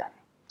ำครับอาจารย์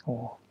โอ้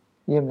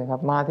เยี่ยมเลยครั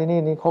บมาที่นี่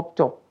ครบ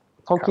จบ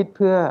เขาคิดเ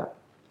พื่อ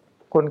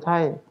คนไข้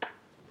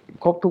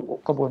ครบทุก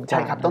กระบวนการใ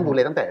ช่ครับต้องดูเล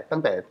ยตั้งแต่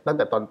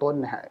ตอนต้น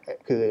นะฮะ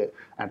คือ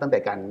ตั้งแต่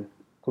การ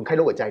คนไข้โ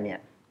รคหัวใจเนี่ย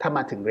ถ้าม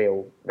าถึงเร็ว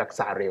รัก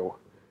ษาเร็ว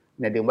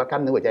เนี่ยดื่มว่ากล้า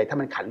มเนื้อหัวใจถ้า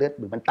มันขาดเลือด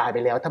หรือมันตายไป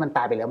แล้วถ้ามันต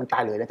ายไปแล้วมันตา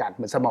ยเลยนะอาจารย์เ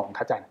หมือนสมองค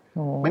รับอาจารย์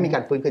ไม่มีกา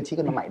รฟื้นคืนชีพ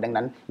กันมาใหม่ดัง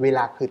นั้นเวล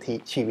าคือ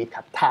ชีวิตค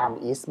รับ time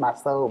is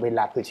muscle เวล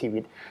าคือชีวิ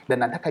ตดัง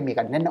นั้นถ้าใครมีก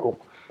ารแน่นหน้าอก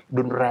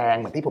รุนแรง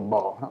เหมือนที่ผมบ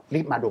อก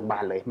รีบมาโรงพยาบา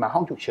ลเลยมาห้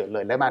องฉุกเฉินเล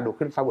ยแล้วมาดู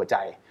ขึ้นไฟฟ้าหัวใจ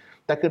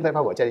แต่ขึ้นไฟฟ้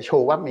าหัวใจโช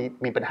ว์ว่า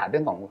มีปัญหาเรื่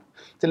องของ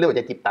เส้นเลือดหัวใ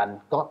จตีบตัน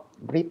ก็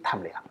รีบท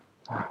ำเลยครับ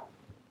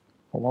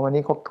ผมว่าวัน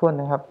นี้ครบถ้วน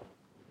นะครับ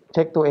เ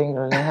ช็คตัวเองเ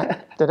ลยนะฮะ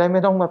จะได้ไ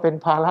ม่ต้องมาเป็น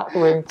ภาระตั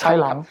วเองภาย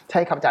หลังใ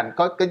ช่ครับอาจารย์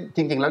ก็จ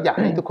ริงๆแล้วอยาก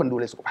ให้ทุกคนดู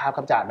แลสุขภาพค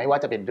รับอาจารย์ไม่ว่า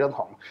จะเป็นเรื่องข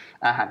อง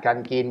อาหารการ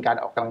กินการ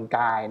ออกกำลังก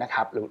ายนะค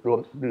รับหรือ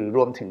ร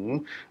วมถึง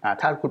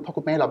ถ้าคุณพ่อ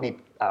คุณแม่เรามี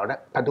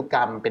พันธุกร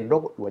รมเป็นโร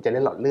คหัวใจแล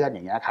ะหลอดเลือดอ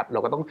ย่างเงี้ยครับเรา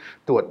ก็ต้อง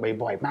ตรวจ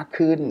บ่อยๆมาก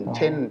ขึ้นเ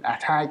ช่น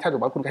ใช่ถ้าสม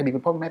มติว่าคุณใครมีคุ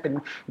ณพ่อคุณแม่เป็น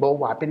เบา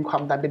หวานเป็นควา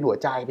มดันเป็นหัว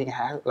ใจเป็นไง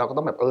ฮะเราก็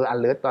ต้องแบบ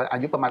alert ตอนอา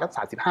ยุประมาณสัก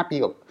35 ปี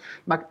กับ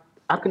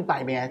อัพขึ้นไป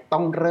เนี่ยต้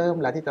องเริ่ม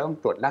แล้วที่จะต้อง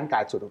ตรวจร่างกา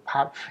ยสุขภ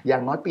าพอย่า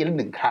งน้อยปีละ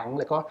1 ครั้ง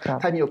แล้วก็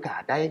ถ้ามีโอกา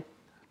สได้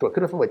ตรวจขึ้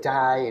นไฟฟ้าหัวใจ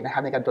นะครั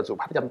บในการตรวจสุข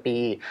ภาพประจำปี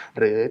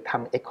หรือท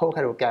ำเอ็กโคค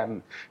าร์ดิโอแกรม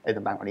อะไร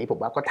ต่างๆอันนี้ผม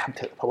ว่าก็ทำเ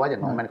ถอะเพราะว่าอย่า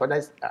งน้อยมันก็ได้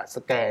ส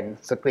แกน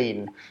สกรีน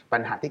ปั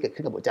ญหาที่เกิด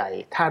ขึ้นกับหัวใจ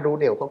ถ้ารู้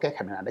เร็วก็แก้ไข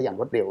ปัญหาได้อย่าง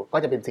รวดเร็วก็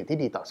จะเป็นสิ่งที่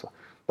ดีต่อ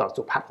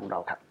สุขภาพของเรา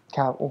ครับค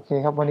รับโอเค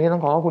ครับวันนี้ต้อ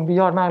งขอบคุณพี่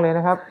ยอดมากเลยน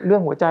ะครับเรื่อ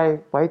งหัวใจ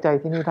ไว้ใจ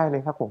ที่นี่ได้เล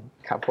ยครับผม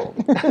ครับผม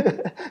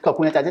ขอบ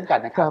คุณอาจารย์เช่นกัน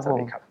นะครับสวัส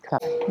ดีครับ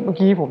เมื่อ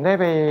กี้ผมได้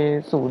ไป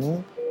ศูนย์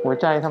หัว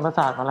ใจธรรมศ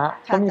าสตร์มาแล้ว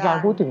ก็มีการ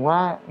พูดถึงว่า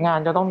งาน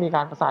จะต้องมีก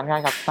ารประสานงาน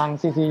กับทาง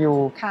CCU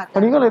ตอ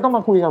นนี้ก็เลยต้องม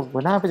าคุยกับหั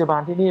วหน้าพยาบา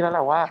ลที่นี่แล้วแหล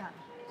ะว่า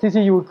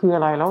CCU คืออ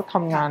ะไรแล้วท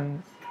ำงาน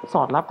ส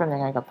อดรับกันยั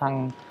งไงกับทาง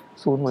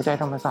ศูนย์หัวใจ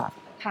ธรรมศาสตร์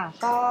ค่ะ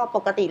ก็ป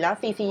กติแล้ว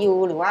CCU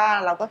หรือว่า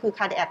เราก็คือ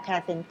Cardiac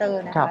Care Center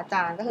นะคะอาจ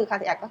ารย์ก็คือ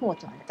Cardiac ก็หัว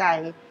ใจ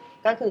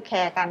ก็คือแค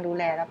ร์การดู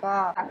แลแล้วก็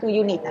คือ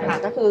ยูนิตนะคะ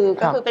ก็คื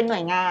อเป็นหน่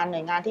วยงา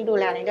นที่ดู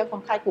แลในเรื่องค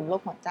นไข้กลุ่มโร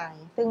คหัวใจ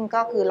ซึ่ง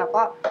ก็คือเรา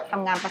ก็ท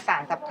ำงานประสา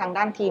นกับทาง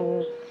ด้านทีม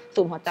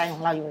ศูนย์หัวใจขอ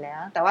งเราอยู่แล้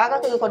วแต่ว่าก็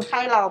คือคนไข้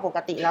เราปก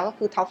ติแล้วก็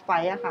คือท็อปไฟ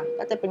ว์อะค่ะ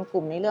ก็จะเป็นก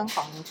ลุ่มในเรื่องข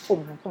องกลุ่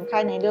มคนไข้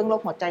ในเรื่องโร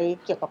คหัวใจ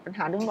เกี่ยวกับปัญห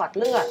าเรื่องหลอด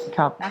เลือด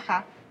นะคะ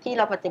ที่เ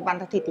ราปัจจุบัน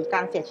สถิติกา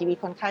รเสียชีวิต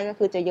คนไข้ก็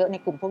คือจะเยอะใน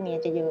กลุ่มพวกนี้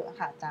จะเยอะ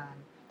ค่ะอาจาร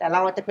ย์แต่เร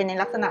าจะเป็นใน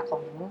ลักษณะขอ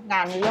งง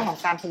านในเรื่องของ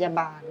การพยา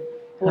บาล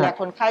ดูแล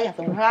คนไข้อย่างส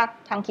มมติว่า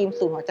ทางทีม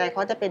ศูนย์หัวใจเข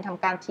าจะเป็นท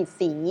ำการฉีด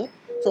สี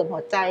ส่วนหั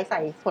วใจใ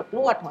ส่ขดล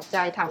วดหัวใจ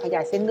ทางขย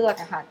ายเส้นเลือด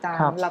นะคะอาจาร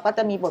ย์เราก็จ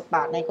ะมีบทบ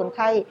าทในคนไ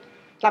ข้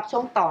รับช่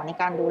วงต่อใน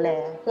การดูแล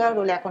เพื่อ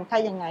ดูแลคนไข้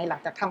ยังไงหลั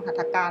งจากทำหัต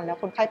ถการแล้ว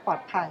คนไข้ปลอ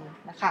ดภัย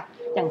นะคะ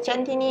อย่างเช่น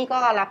ที่นี่ก็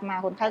รับมา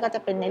คนไข้ก็จะ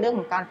เป็นในเรื่องข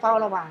องการเฝ้า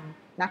ระวัง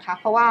นะคะ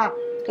เพราะว่า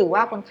ถือว่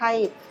าคนไข้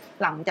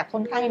หลังจากค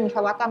นไข้มีภ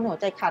าวะกล้ามเนื้อหัว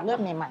ใจขาดเลือด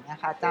ใหม่ๆน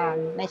ะคะอาจาร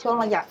ย์ในช่วง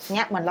ระยะเ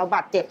นี้ยเหมือนเราบ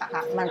าดเจ็บอะค่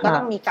ะมันก็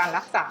ต้องมีการ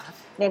รักษา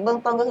ในเบื้อง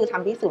ต้นก็คือท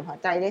ำที่ศูนย์หัว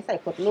ใจได้ใส่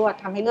ขดลวด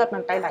ทำให้เลือดมั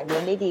นไปไหลเวีย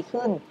นได้ดี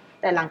ขึ้น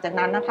แต่หลังจาก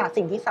นั้นนะคะ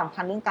สิ่งที่สำคั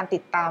ญเรื่องการติ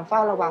ดตามเฝ้า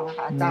ระวังนะค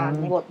ะอาจารย์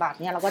ในบทบาท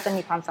นี้เราก็จะ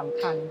มีความสำ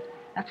คัญ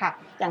นะคะ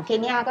อย่างที่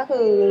นี่ก็คื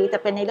อจะ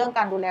เป็นในเรื่องก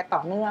ารดูแลต่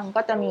อเนื่อง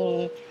ก็จะมี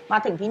มา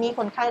ถึงที่นี่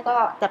คนไข้ก็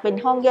จะเป็น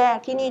ห้องแยก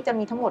ที่นี่จะ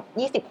มีทั้งหมด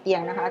20เตีย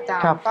งนะคะอาจา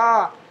รย์ก็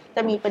จ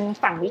ะมีเป็น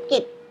ฝั่งวิก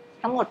ฤต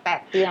ทั้งหมด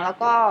8เตียงแล้ว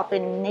ก็เป็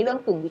นในเรื่อง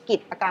กึ่งวิกฤต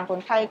อาการคน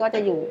ไข้ก็จะ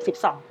อยู่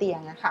12เตียง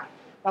นะคะ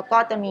แล้วก็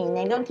จะมีใน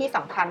เรื่องที่ส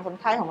ำคัญคน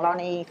ไข้ของเรา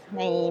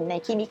ใน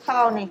คลินิคอ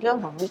ลในเรื่อง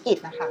ของวิกฤต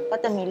นะคะก็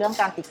จะมีเรื่อง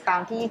การติดตาม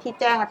ที่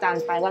แจ้งอาจาร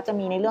ย์ไปว่าจะ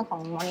มีในเรื่องขอ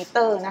งมอนิเต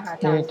อร์นะคะอา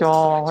จารย์มีจอ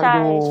ให้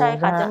ดูใช่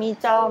ค่ะจะมี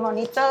จอมอ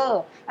นิเตอร์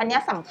อันนี้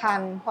สำคัญ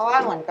เพราะว่า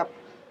เหมือนกับ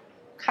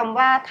คำ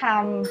ว่า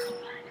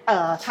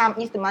time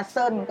is the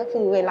muscle ก็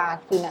คือเวลา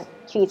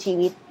คือชี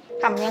วิต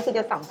คำนี้คือจ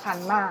ะสำคัญ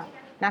มาก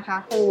นะคะ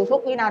คือทุ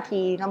กวินา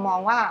ทีเรามอ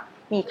งว่า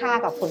มีค่า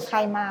กับคนไข้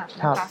มาก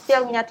นะคะเสี้ย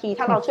ววินาที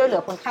ถ้าเราช่วยเหลื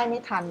อคนไข้ไม่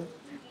ทัน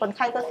คนไ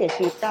ข้ก็เสีย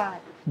ชีวิตได้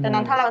ดัง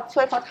นั้นถ้าเราช่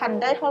วยเขาทัน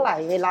ได้เท่าไหร่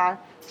เวลา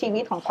ชีวิ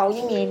ตของเขา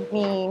ยิ่ง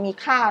มี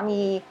ค่า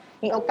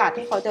มีโอกาส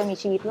ที่เขาจะมี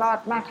ชีวิตรอด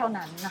มากเท่า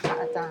นั้นนะคะ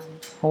อาจารย์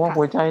เพราะว่า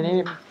หัวใจนี่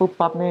ปุ๊บ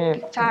ปั๊บนี่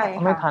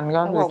ไม่ทัน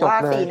ก็คือจบ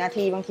เลย4 นา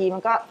ทีบางทีมั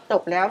นก็จ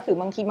บแล้วหรือ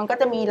บางทีมันก็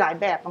จะมีหลาย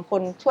แบบบางค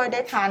นช่วยได้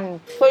ทัน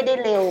ช่วยได้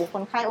เร็วค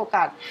นไข้โอก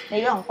าสใน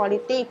เรื่องของ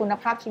quality คุณ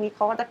ภาพชีวิตเข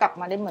าก็จะกลับ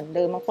มาได้เหมือนเ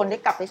ดิมบางคนได้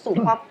กลับไปสู่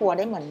ครอบครัวไ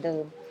ด้เหมือนเดิ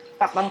ม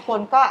กับบางคน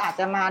ก็อาจ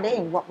จะมาได้อ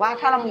ย่างบอกว่า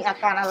ถ้าเรามีอา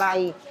การอะไร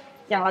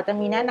อย่างเราจะ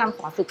มีแนะนำส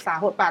อนศึกษา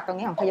บทบาทตรง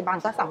นี้ของพยาบาล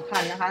ก็สำคั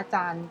ญนะคะอาจ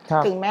ารย์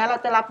ถึงแม้เรา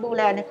จะรับดูแ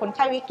ลในคนไ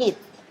ข้วิกฤต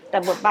แต่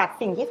บทบาท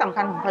สิ่งที่สำ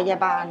คัญของพยา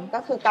บาลก็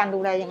คือการดู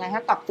แลยังไงให้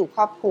กลับสู่ค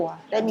รอบครัว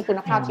ได้มีคุณ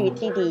ภาพชีวิต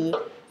ที่ดี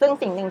ซึ่ง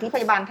สิ่งหนึ่งที่พ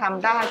ยาบาลท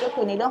ำได้ก็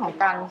คือในเรื่องของ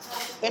การ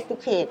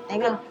educate ใน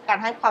เรื่องการ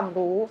ให้ความ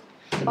รู้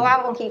เพราะว่า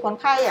บางทีคน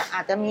ไข้อ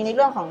าจจะมีในเ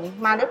รื่องของ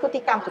มาด้วยพฤ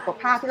ติกรรมสุข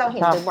ภาพที่เราเห็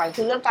นบ่อยๆ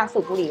คือเรื่องการสู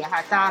บบุหรี่ค่ะ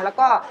อาจารย์แล้ว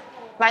ก็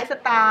ไลฟ์ส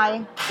ไตล์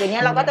อย่าง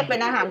นี้เราก็จะเป็น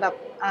อาหารแบบ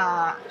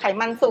ไข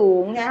มันสู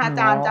งนะคะอา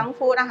จารย์จัง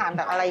ฟู้ดอาหารแ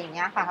บบอะไรอย่างเ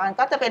งี้ยค่ะมัน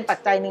ก็จะเป็นปัจ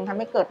จัยหนึ่งทำ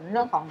ให้เกิดเ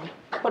รื่องของ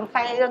คนไ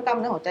ข้เรื่องกล้าม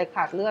เนื้อหัวใจข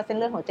าดเลือดเส้น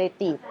เลือดหัวใจ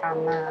ตีบตาม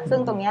มาซึ่ง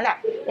ตรงนี้แหละ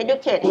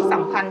educate ที่ส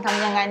ำคัญท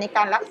ำยังไงในก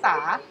ารรักษา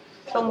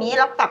ตรงนี้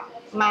แล้วกลับ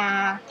มา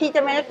ที่จ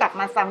ะไม่ได้กลับ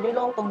มาซ้ำด้วยโ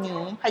รคตรง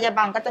นี้พยาบ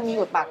าลก็จะมี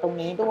บทบาทตรง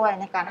นี้ด้วย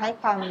ในการให้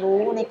ความ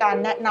รู้ในการ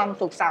แนะน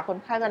ำศึกษาคน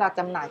ไข้เวลาจ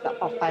ำหน่ายกับ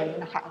ออกไป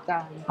นะคะอาจา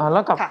รย์แ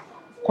ล้วกับ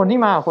คนที่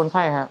มากับคนไ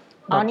ข้ครับ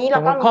นี่เร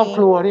าก็มีครอบค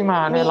รัวที่มา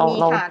เนี่ยเรา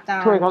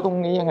ช่วยเขาตรง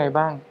นี้ยังไง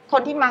บ้างค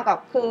นที่มากับ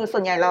คือส่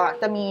วนใหญ่เรา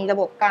จะมีระ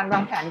บบการวา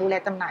งแผนดูแล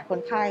จำหน่ายคน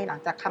ไข้หลัง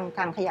จากทำก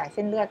ารขยายเ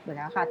ส้นเลือดอยู่แ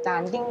ล้วค่ะอาจาร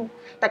ย์ยิ่ง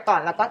แต่ก่อน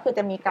เราก็คือจ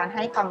ะมีการใ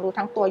ห้ความรู้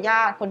ทั้งตัวญ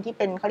าติคนที่เ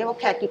ป็นเขาเรียกว่า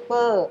แคร์กิปเป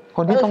อร์ค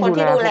นที่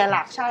ดูแลห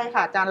ลักใช่ค่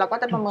ะอาจารย์เราก็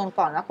จะประเมิน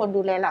ก่อนว่าคน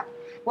ดูแลหลัก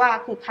ว่า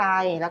คือใคร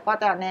แล้วก็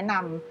จะแนะน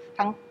ำ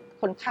ทั้ง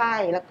คนไข้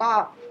แล้วก็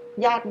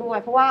ญาติด้วย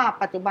เพราะว่า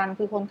ปัจจุบัน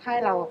คือคนไข้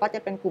เราก็จะ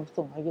เป็นกลุ่ม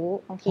สูงอายุ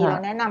บางทีเรา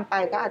แนะนำไป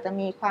ก็อาจจะ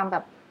มีความแบ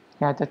บ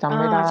อาจจะจำ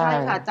ไม่ได้ใช่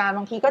ค่ะอาจารย์บ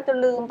างทีก็จะ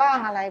ลืมบ้าง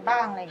อะไรบ้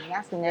างอะไรอย่างเงี้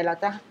ยส่วนใหญ่เรา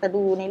จะ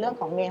ดูในเรื่อง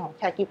ของเมนของแ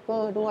คร์กิปเปอ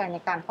ร์ด้วยใน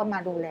การเข้ามา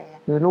ดูแล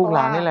คือลูกหล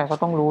านนี่แหละก็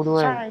ต้องรู้ด้ว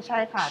ยใช่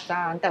ค่ะอาจ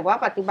ารย์แต่ว่า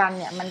ปัจจุบัน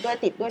เนี่ยมัน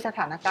ติดด้วยสถ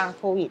านการณ์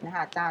โควิดนะค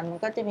ะอาจารย์มัน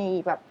ก็จะมี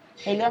แบบ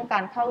ในเรื่องกา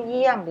รเข้าเ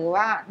ยี่ยมหรือ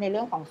ว่าในเ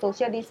รื่องของโซเ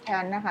ชียลดิสแท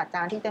นซ์นะคะอาจ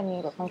ารย์ที่จะมี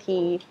แบบบางที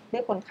ด้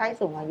วยคนไข้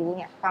สูงอายุเ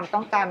นี่ยความต้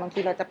องการบางที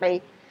เราจะไป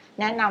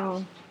แนะน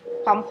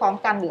ำพร้อม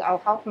ๆกันหรือเอ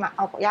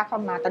าญาติเข้า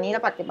มาตอนนี้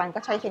ปัจจุบันก็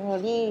ใช้เทคโนโล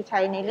ยีใช้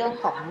ในเรื่อง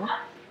ของ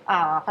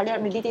เขาเรียก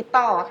ดิจิต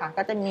อลค่ะ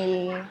ก็จะมี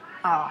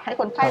ให้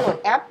คนไข้โหลด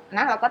แอปน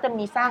ะเราก็จะ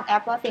มีสร้างแอ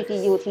ปว่า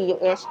CPU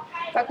TUH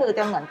ก็คือจ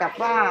ะเหมือนกับ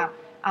ว่า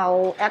เอา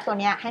แอปตัว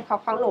นี้ให้เขา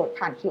เข้าโหลด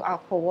ผ่าน QR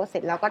code เสร็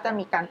จแล้วก็จะ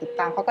มีการติด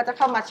ตามเขาก็จะเ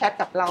ข้ามาแชท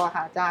กับเราค่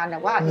ะอาจารย์แต่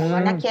ว่าอย่างวั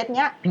นเคสเ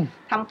นี้ย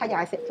ทำขยา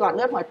ยหลอดเ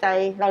ลือดหัวใจ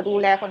เราดู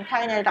แลคนไข้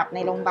ในระดับใน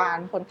โรงพยาบาล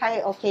คนไข้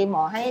โอเคหม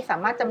อให้สา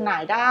มารถจำหน่า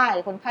ยได้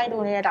คนไข้ดู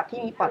ในระดับที่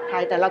มีปลอดภั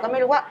ยแต่เราก็ไม่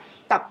รู้ว่า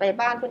กลับไป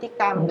บ้านพฤติ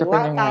กรรมหรือว่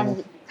าการ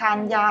ทาน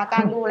ยาก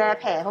ารดูแล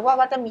แผลเพราะว่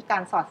าจะมีกา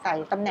รสอดใส่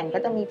ตำแหน่งก็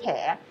จะมีแผล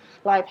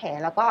รอยแผล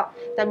แล้วก็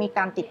จะมีก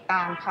ารติดต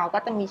ามเขาก็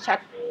จะมีแชท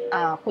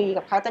คุย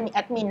กับเขาจะมีแอ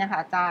ดมินนะคะ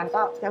อาจารย์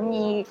ก็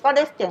ไ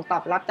ด้เสียงตอ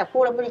บรับจาก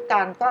ผู้รับบริก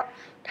ารก็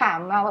ถาม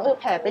มาว่า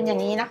แผลเป็นอย่า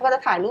งนี้นะเขาก็จ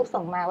ะถ่ายรูป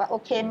ส่งมาว่าโอ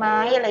เคไหม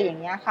อะไรอย่าง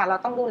เงี้ยค่ะเรา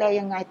ต้องดูแล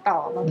ยังไงต่อ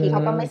บางทีเข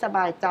าก็ไม่สบ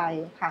ายใจ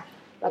ค่ะ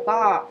แล้วก็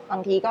บา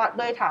งทีก็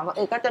ด้วยถามว่า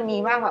ก็จะมี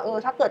บ้างว่า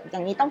ถ้าเกิดอย่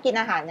างนี้ต้องกิน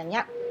อาหารอย่างเ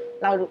งี้ย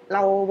เร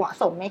าเหมาะ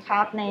สมไหมค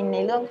รับใน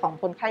เรื่องของ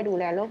คนไข้ดู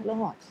แลเรื่อง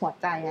หัว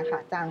ใจอะค่ะ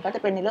อาจารย์ก็จะ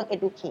เป็นในเรื่อง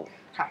educate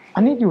ค่ะอั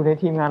นนี้อยู่ใน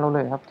ทีมงานเราเล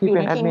ยครับที่เป็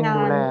นแอดมิน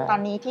ดูแลตอ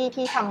นนี้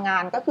ที่ทำงา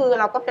นก็คือ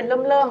เราก็เป็น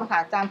เริ่มค่ะ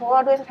อาจารย์เพราะว่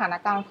าด้วยสถาน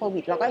การณ์โควิ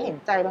ดเราก็เห็น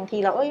ใจบางที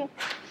เรา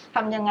ท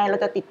ำยังไงเรา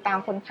จะติดตาม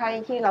คนไข้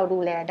ที่เราดู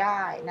แลได้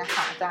นะค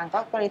ะอาจารย์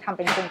ก็เลยทำเ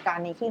ป็นโครงการ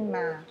นี้ขึ้นม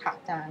าค่ะ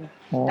อาจารย์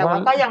แต่ว่า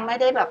ก็ยังไม่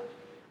ได้แบบ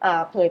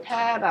เผยแพ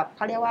ร่แบบเข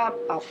าเรียกว่า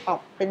ออก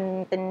เ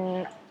ป็น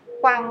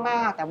กว้างม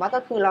ากแต่ว่าก็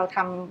คือเราท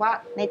ำว่า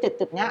ใน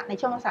จุดเนี้ยใน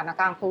ช่วงสถาน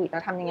การณ์โควิดเร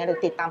าทำยังไงเรา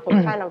ติดตามคน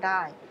ไข้เราไ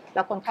ด้แ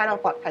ล้วคนไข้เรา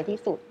ปลอดภัยที่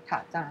สุดค่ะ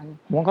อาจารย์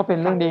มันก็เป็น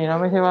เรื่องดีนะ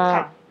ไม่ใช่ว่า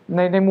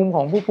ในมุมข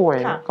องผู้ป่วย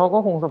เขาก็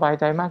คงสบาย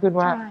ใจมากขึ้น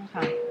ว่า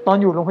ตอน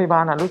อยู่โรงพยาบา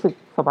ลรู้สึก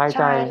สบาย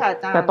ใจ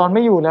แต่ตอนไ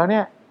ม่อยู่แล้วเนี่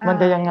ยมัน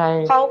จะยังไง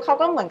เขา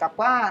ก็เหมือนกับ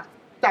ว่า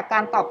จากกา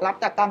รตอบรับ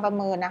จากการประเ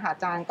มินนะคะอา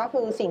จารย์ก็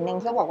คือสิ่งหนึ่ง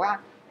ที่เขาบอกว่า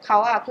เขา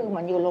คือเหมื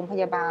อนอยู่โรงพ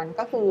ยาบาล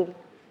ก็คือ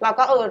เรา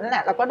ก็นั่นแหล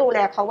ะเราก็ดูแล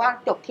เขาว่า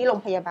จบที่โร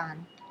งพยาบาล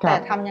แต่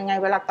ทำยังไง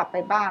เวลากลับไป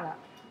บ้าน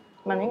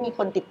มันไม่มีค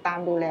นติดตาม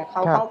ดูแลเข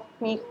า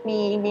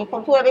มีค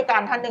นผู้บริกา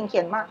รท่านหนึ่งเขี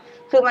ยนว่า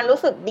คือมันรู้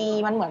สึกดี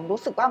มันเหมือน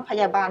รู้สึกว่าพ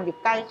ยาบาลอยู่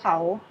ใกล้เขา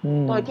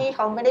โดยที่เข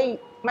าไม่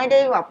ได้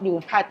แบบอยู่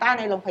ภายใต้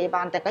ในโรงพยาบ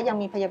าลแต่ก็ยัง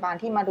มีพยาบาล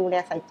ที่มาดูแล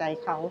ใส่ใจ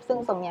เขาซึ่ง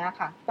ตรงนี้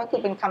ค่ะก็คือ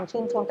เป็นคำ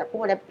ชื่นชมจากผู้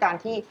บริการ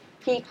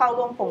ที่เข้า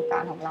ร่วมโครงกา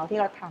รของเราที่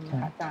เราท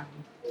ำค่ะอาจารย์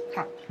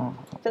ค่ะ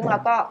ซึ่งเรา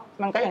ก็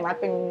มันก็อย่างว่า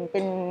เป็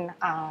น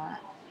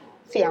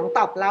เสียงต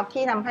อบรับ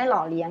ที่ทำให้ห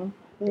ล่อเลี้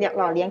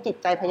ยงจิต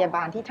ใจพยาบ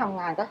าลที่ทำ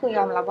งานก็คือย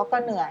อมรับว่าก็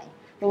เหนื่อย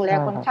ดูแล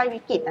คนไข้วิ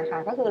กฤตนะคะ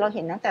ก็คือเราเ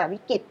ห็นตั้งแต่วิ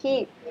กฤตที่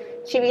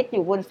ชีวิตอ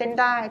ยู่บนเส้น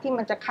ได้ที่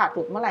มันจะขาดห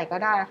ลุดเมื่อไหร่ก็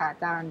ได้ค่ะอา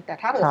จารย์แต่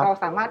ถ้าเรา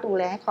สามารถดูแ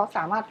ลให้เขาส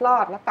ามารถรอ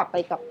ดแล้วกลับไป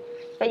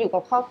อยู่กั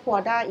บครอบครัว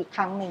ได้อีกค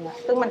รั้งหนึ่ง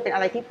ซึ่งมันเป็นอะ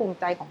ไรที่ภูมิ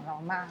ใจของเรา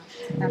มาก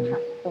นะคะ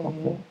ตรง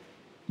นี้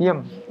เยี่ยม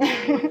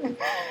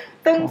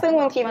ซึ่ง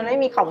บางทีมันไม่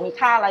มีของมี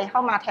ค่าอะไรเข้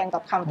ามาแทนกั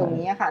บคำตรง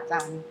นี้ค่ะอาจ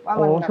ารย์ว่า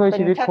มันเป็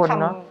นแค่ค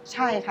ำใ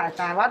ช่ค่ะอา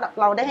จารย์ว่า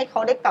เราได้ให้เข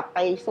าได้กลับไป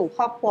สู่ค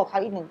รอบครัวเขา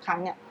อีกหนึ่งครั้ง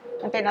เนี่ย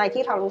มันเป็นอะไร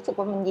ที่เรารู้สึก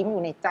ว่ามันยิ้มอ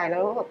ยู่ในใจแล้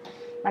วแบบ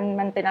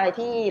มันเป็นอะไร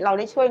ที่เรา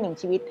ได้ช่วยหนึ่ง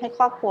ชีวิตให้ค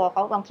รอบครัวเข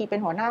าบางทีเป็น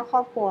หัวหน้าคร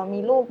อบครัวมี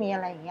ลูกมีอะ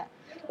ไรอย่างเงี้ย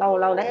เ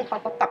ราได้ให้เขา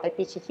กลับไป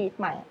ปีชีวิต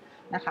ใหม่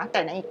นะคะแต่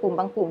ในกลุ่ม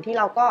บางกลุ่มที่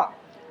เราก็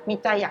มี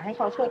ใจอยากให้เ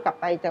ขาช่วยกลับ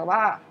ไปแต่ว่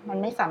ามัน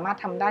ไม่สามารถ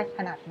ทำได้ข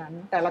นาดนั้น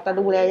แต่เราจะ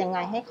ดูแลยังไง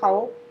ให้เขา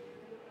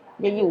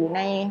อยู่ใ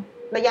น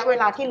ระยะเว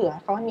ลาที่เหลือ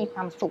เขาให้มีคว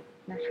ามสุข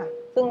นะคะ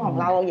ซึ่งของ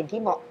เราอย่าง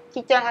ที่บอก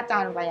ที่แจ้งอาจา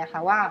รย์ไปอะค่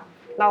ะว่า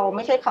เราไ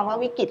ม่ใช่คำว่า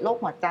วิกฤตโรค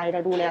หัวใจเรา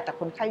ดูแลแต่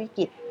คนไข้วิก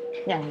ฤต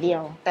อย่างเดีย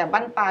วแต่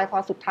บั้นปลายพอ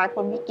สุดท้าย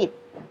พ้นวิกฤต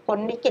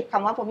ค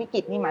ำว่าพ้นวิก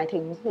ฤตนี่หมายถึ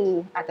งคือ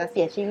อาจจะเ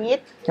สียชีวิต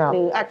ห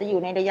รืออาจจะอยู่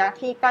ในระยะ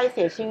ที่ใกล้เ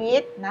สียชีวิ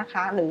ตนะค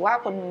ะหรือว่า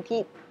คนที่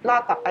รอ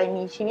ดกลับไป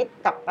มีชีวิต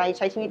กลับไปใ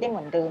ช้ชีวิตได้เห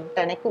มือนเดิมแ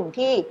ต่ในกลุ่ม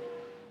ที่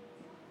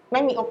ไ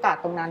ม่มีโอกาส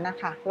ตรงนั้นนะ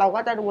คะเราก็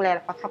จะดูแล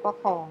ประคับประ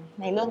คอง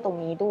ในเรื่องตรง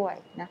นี้ด้วย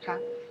นะคะ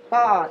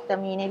ก็จะ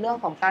มีในเรื่อง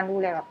ของการดู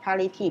แลแบบ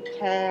palliative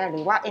care หรื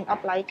อว่า end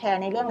of life care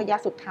ในเรื่องระยะ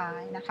สุดท้าย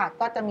นะคะ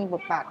ก็จะมีบ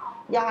ทบาท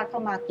ญาติเข้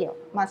ามาเกี่ยว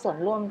มาส่วน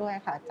ร่วมด้วย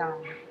ค่ะอาจาร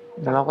ย์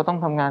แต่เราก็ต้อง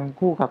ทำงาน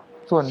คู่กับ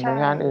ส่วนหน่วย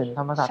งานอื่นธ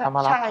รรมศาสตร์ธรรม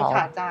รักษ์ใช่ค่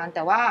ะอาจารย์แ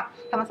ต่ว่า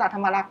ธรรมศาสตร์ธร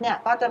รมรักษ์เนี่ย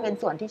ก็จะเป็น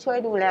ส่วนที่ช่วย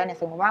ดูแลเนี่ย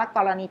สมมติว่าก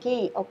รณีที่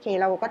โอเค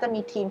เราก็จะ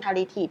มีทีม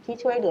palliative ที่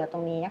ช่วยเหลือตร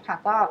งนี้นะคะ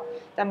ก็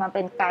จะมาเ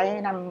ป็นไกด์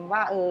นำว่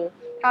า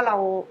ถ้าเรา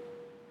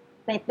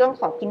ในเรื่อง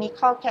ของ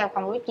clinical care คว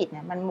ามวิกฤตเ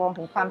นี่ยมันมอง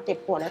ถึงความเจ็บ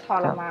ปวดและท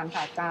รมานค่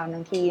ะอาจารย์บ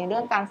างทีในเรื่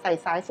องการใส่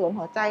สายสวน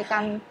หัวใจกา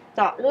รเ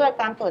จาะเลือด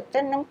การตรวจเ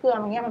ส้นน้ำเกลือ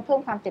อย่างเงี้ยมันเพิ่ม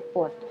ความเจ็บป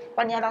วด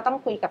วันนี้เราต้อง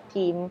คุยกับ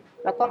ทีม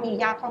แล้วก็มี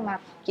ญาติเข้ามา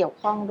เกี่ยว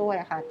ข้องด้วย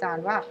ค่ะอาจาร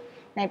ย์ว่า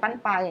ในบั้น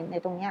ปลายใน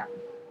ตรงเนี้ย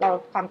เรา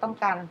ความต้อง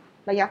การ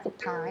ระยะสุด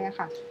ท้ายอะ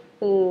ค่ะ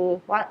คือ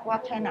ว่า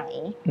แค่ไหน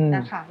น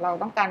ะคะเรา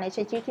ต้องการในใ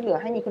ช้ชีวิตที่เหลือ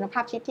ให้มีคุณภา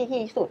พชีวิตที่ดี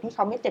ที่สุดที่เข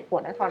าไม่เจ็บปว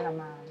ดและทร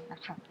มานน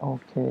ะคะ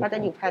ก็จะ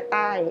อยู่ภายใ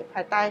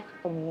ต้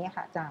ตรงนี้ค่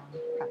ะอาจารย์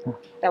ค่ะ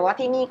แต่ว่า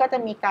ที่นี่ก็จะ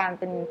มีการ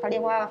เป็นเขาเรี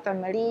ยกว่า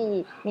family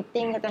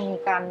meeting ก็จะมี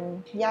การ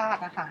ญาติ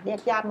นะคะเรียก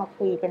ญาติมา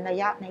คุยเป็นระ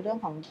ยะในเรื่อง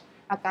ของ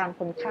อาการ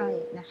คนไข้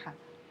นะคะ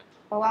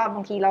เพราะว่าบ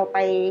างทีเราไป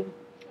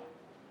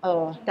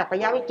จากร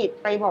ะยะวิกฤต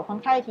ไปบอกคน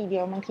ไข้ทีเดี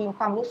ยวบางที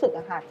ความรู้สึกอ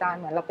าจารย์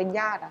เหมือนเราเป็น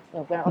ญาติหรื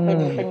อเรา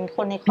เป็นค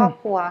นในครอบ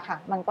ครัวค่ะ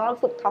มันก็รู้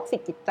สึกท็อกซิ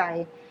กจิตใจ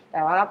แต่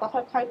ว่าเราก็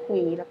ค่อยๆคุ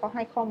ยแล้วก็ใ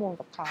ห้ข้อมูล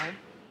กับเขา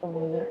ตรง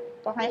นี้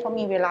ก็ให้เขา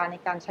มีเวลาใน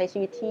การใช้ชี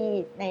วิต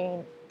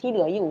ที่เห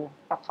ลืออยู่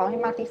กับเขาให้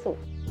มากที่สุด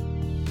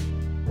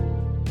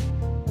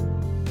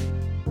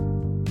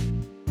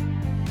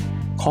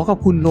ขอขอบ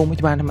คุณโรงพ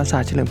ยาบาลธรรมศา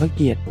สตร์เฉลิมพระเ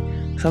กียรติ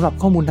สำหรับ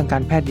ข้อมูลทางกา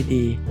รแพทย์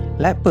ดี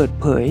ๆและเปิด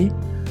เผย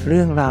เ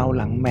รื่องราว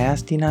หลังแมส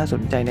ที่น่าส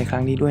นใจในครั้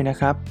งนี้ด้วยนะ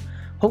ครับ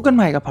พบกันใ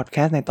หม่กับพอดแค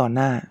สต์ในตอนห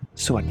น้า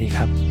สวัสดีค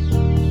รับ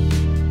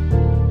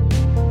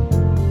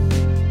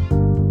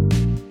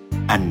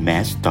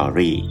Unmasked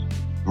Story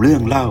เรื่อ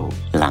งเล่า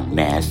หลังแม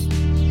ส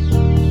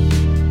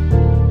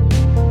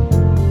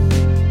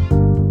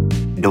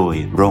โดย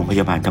โรงพ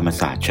ยาบาลธรรม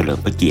ศาสตร์เฉลิม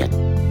พระเกียรติ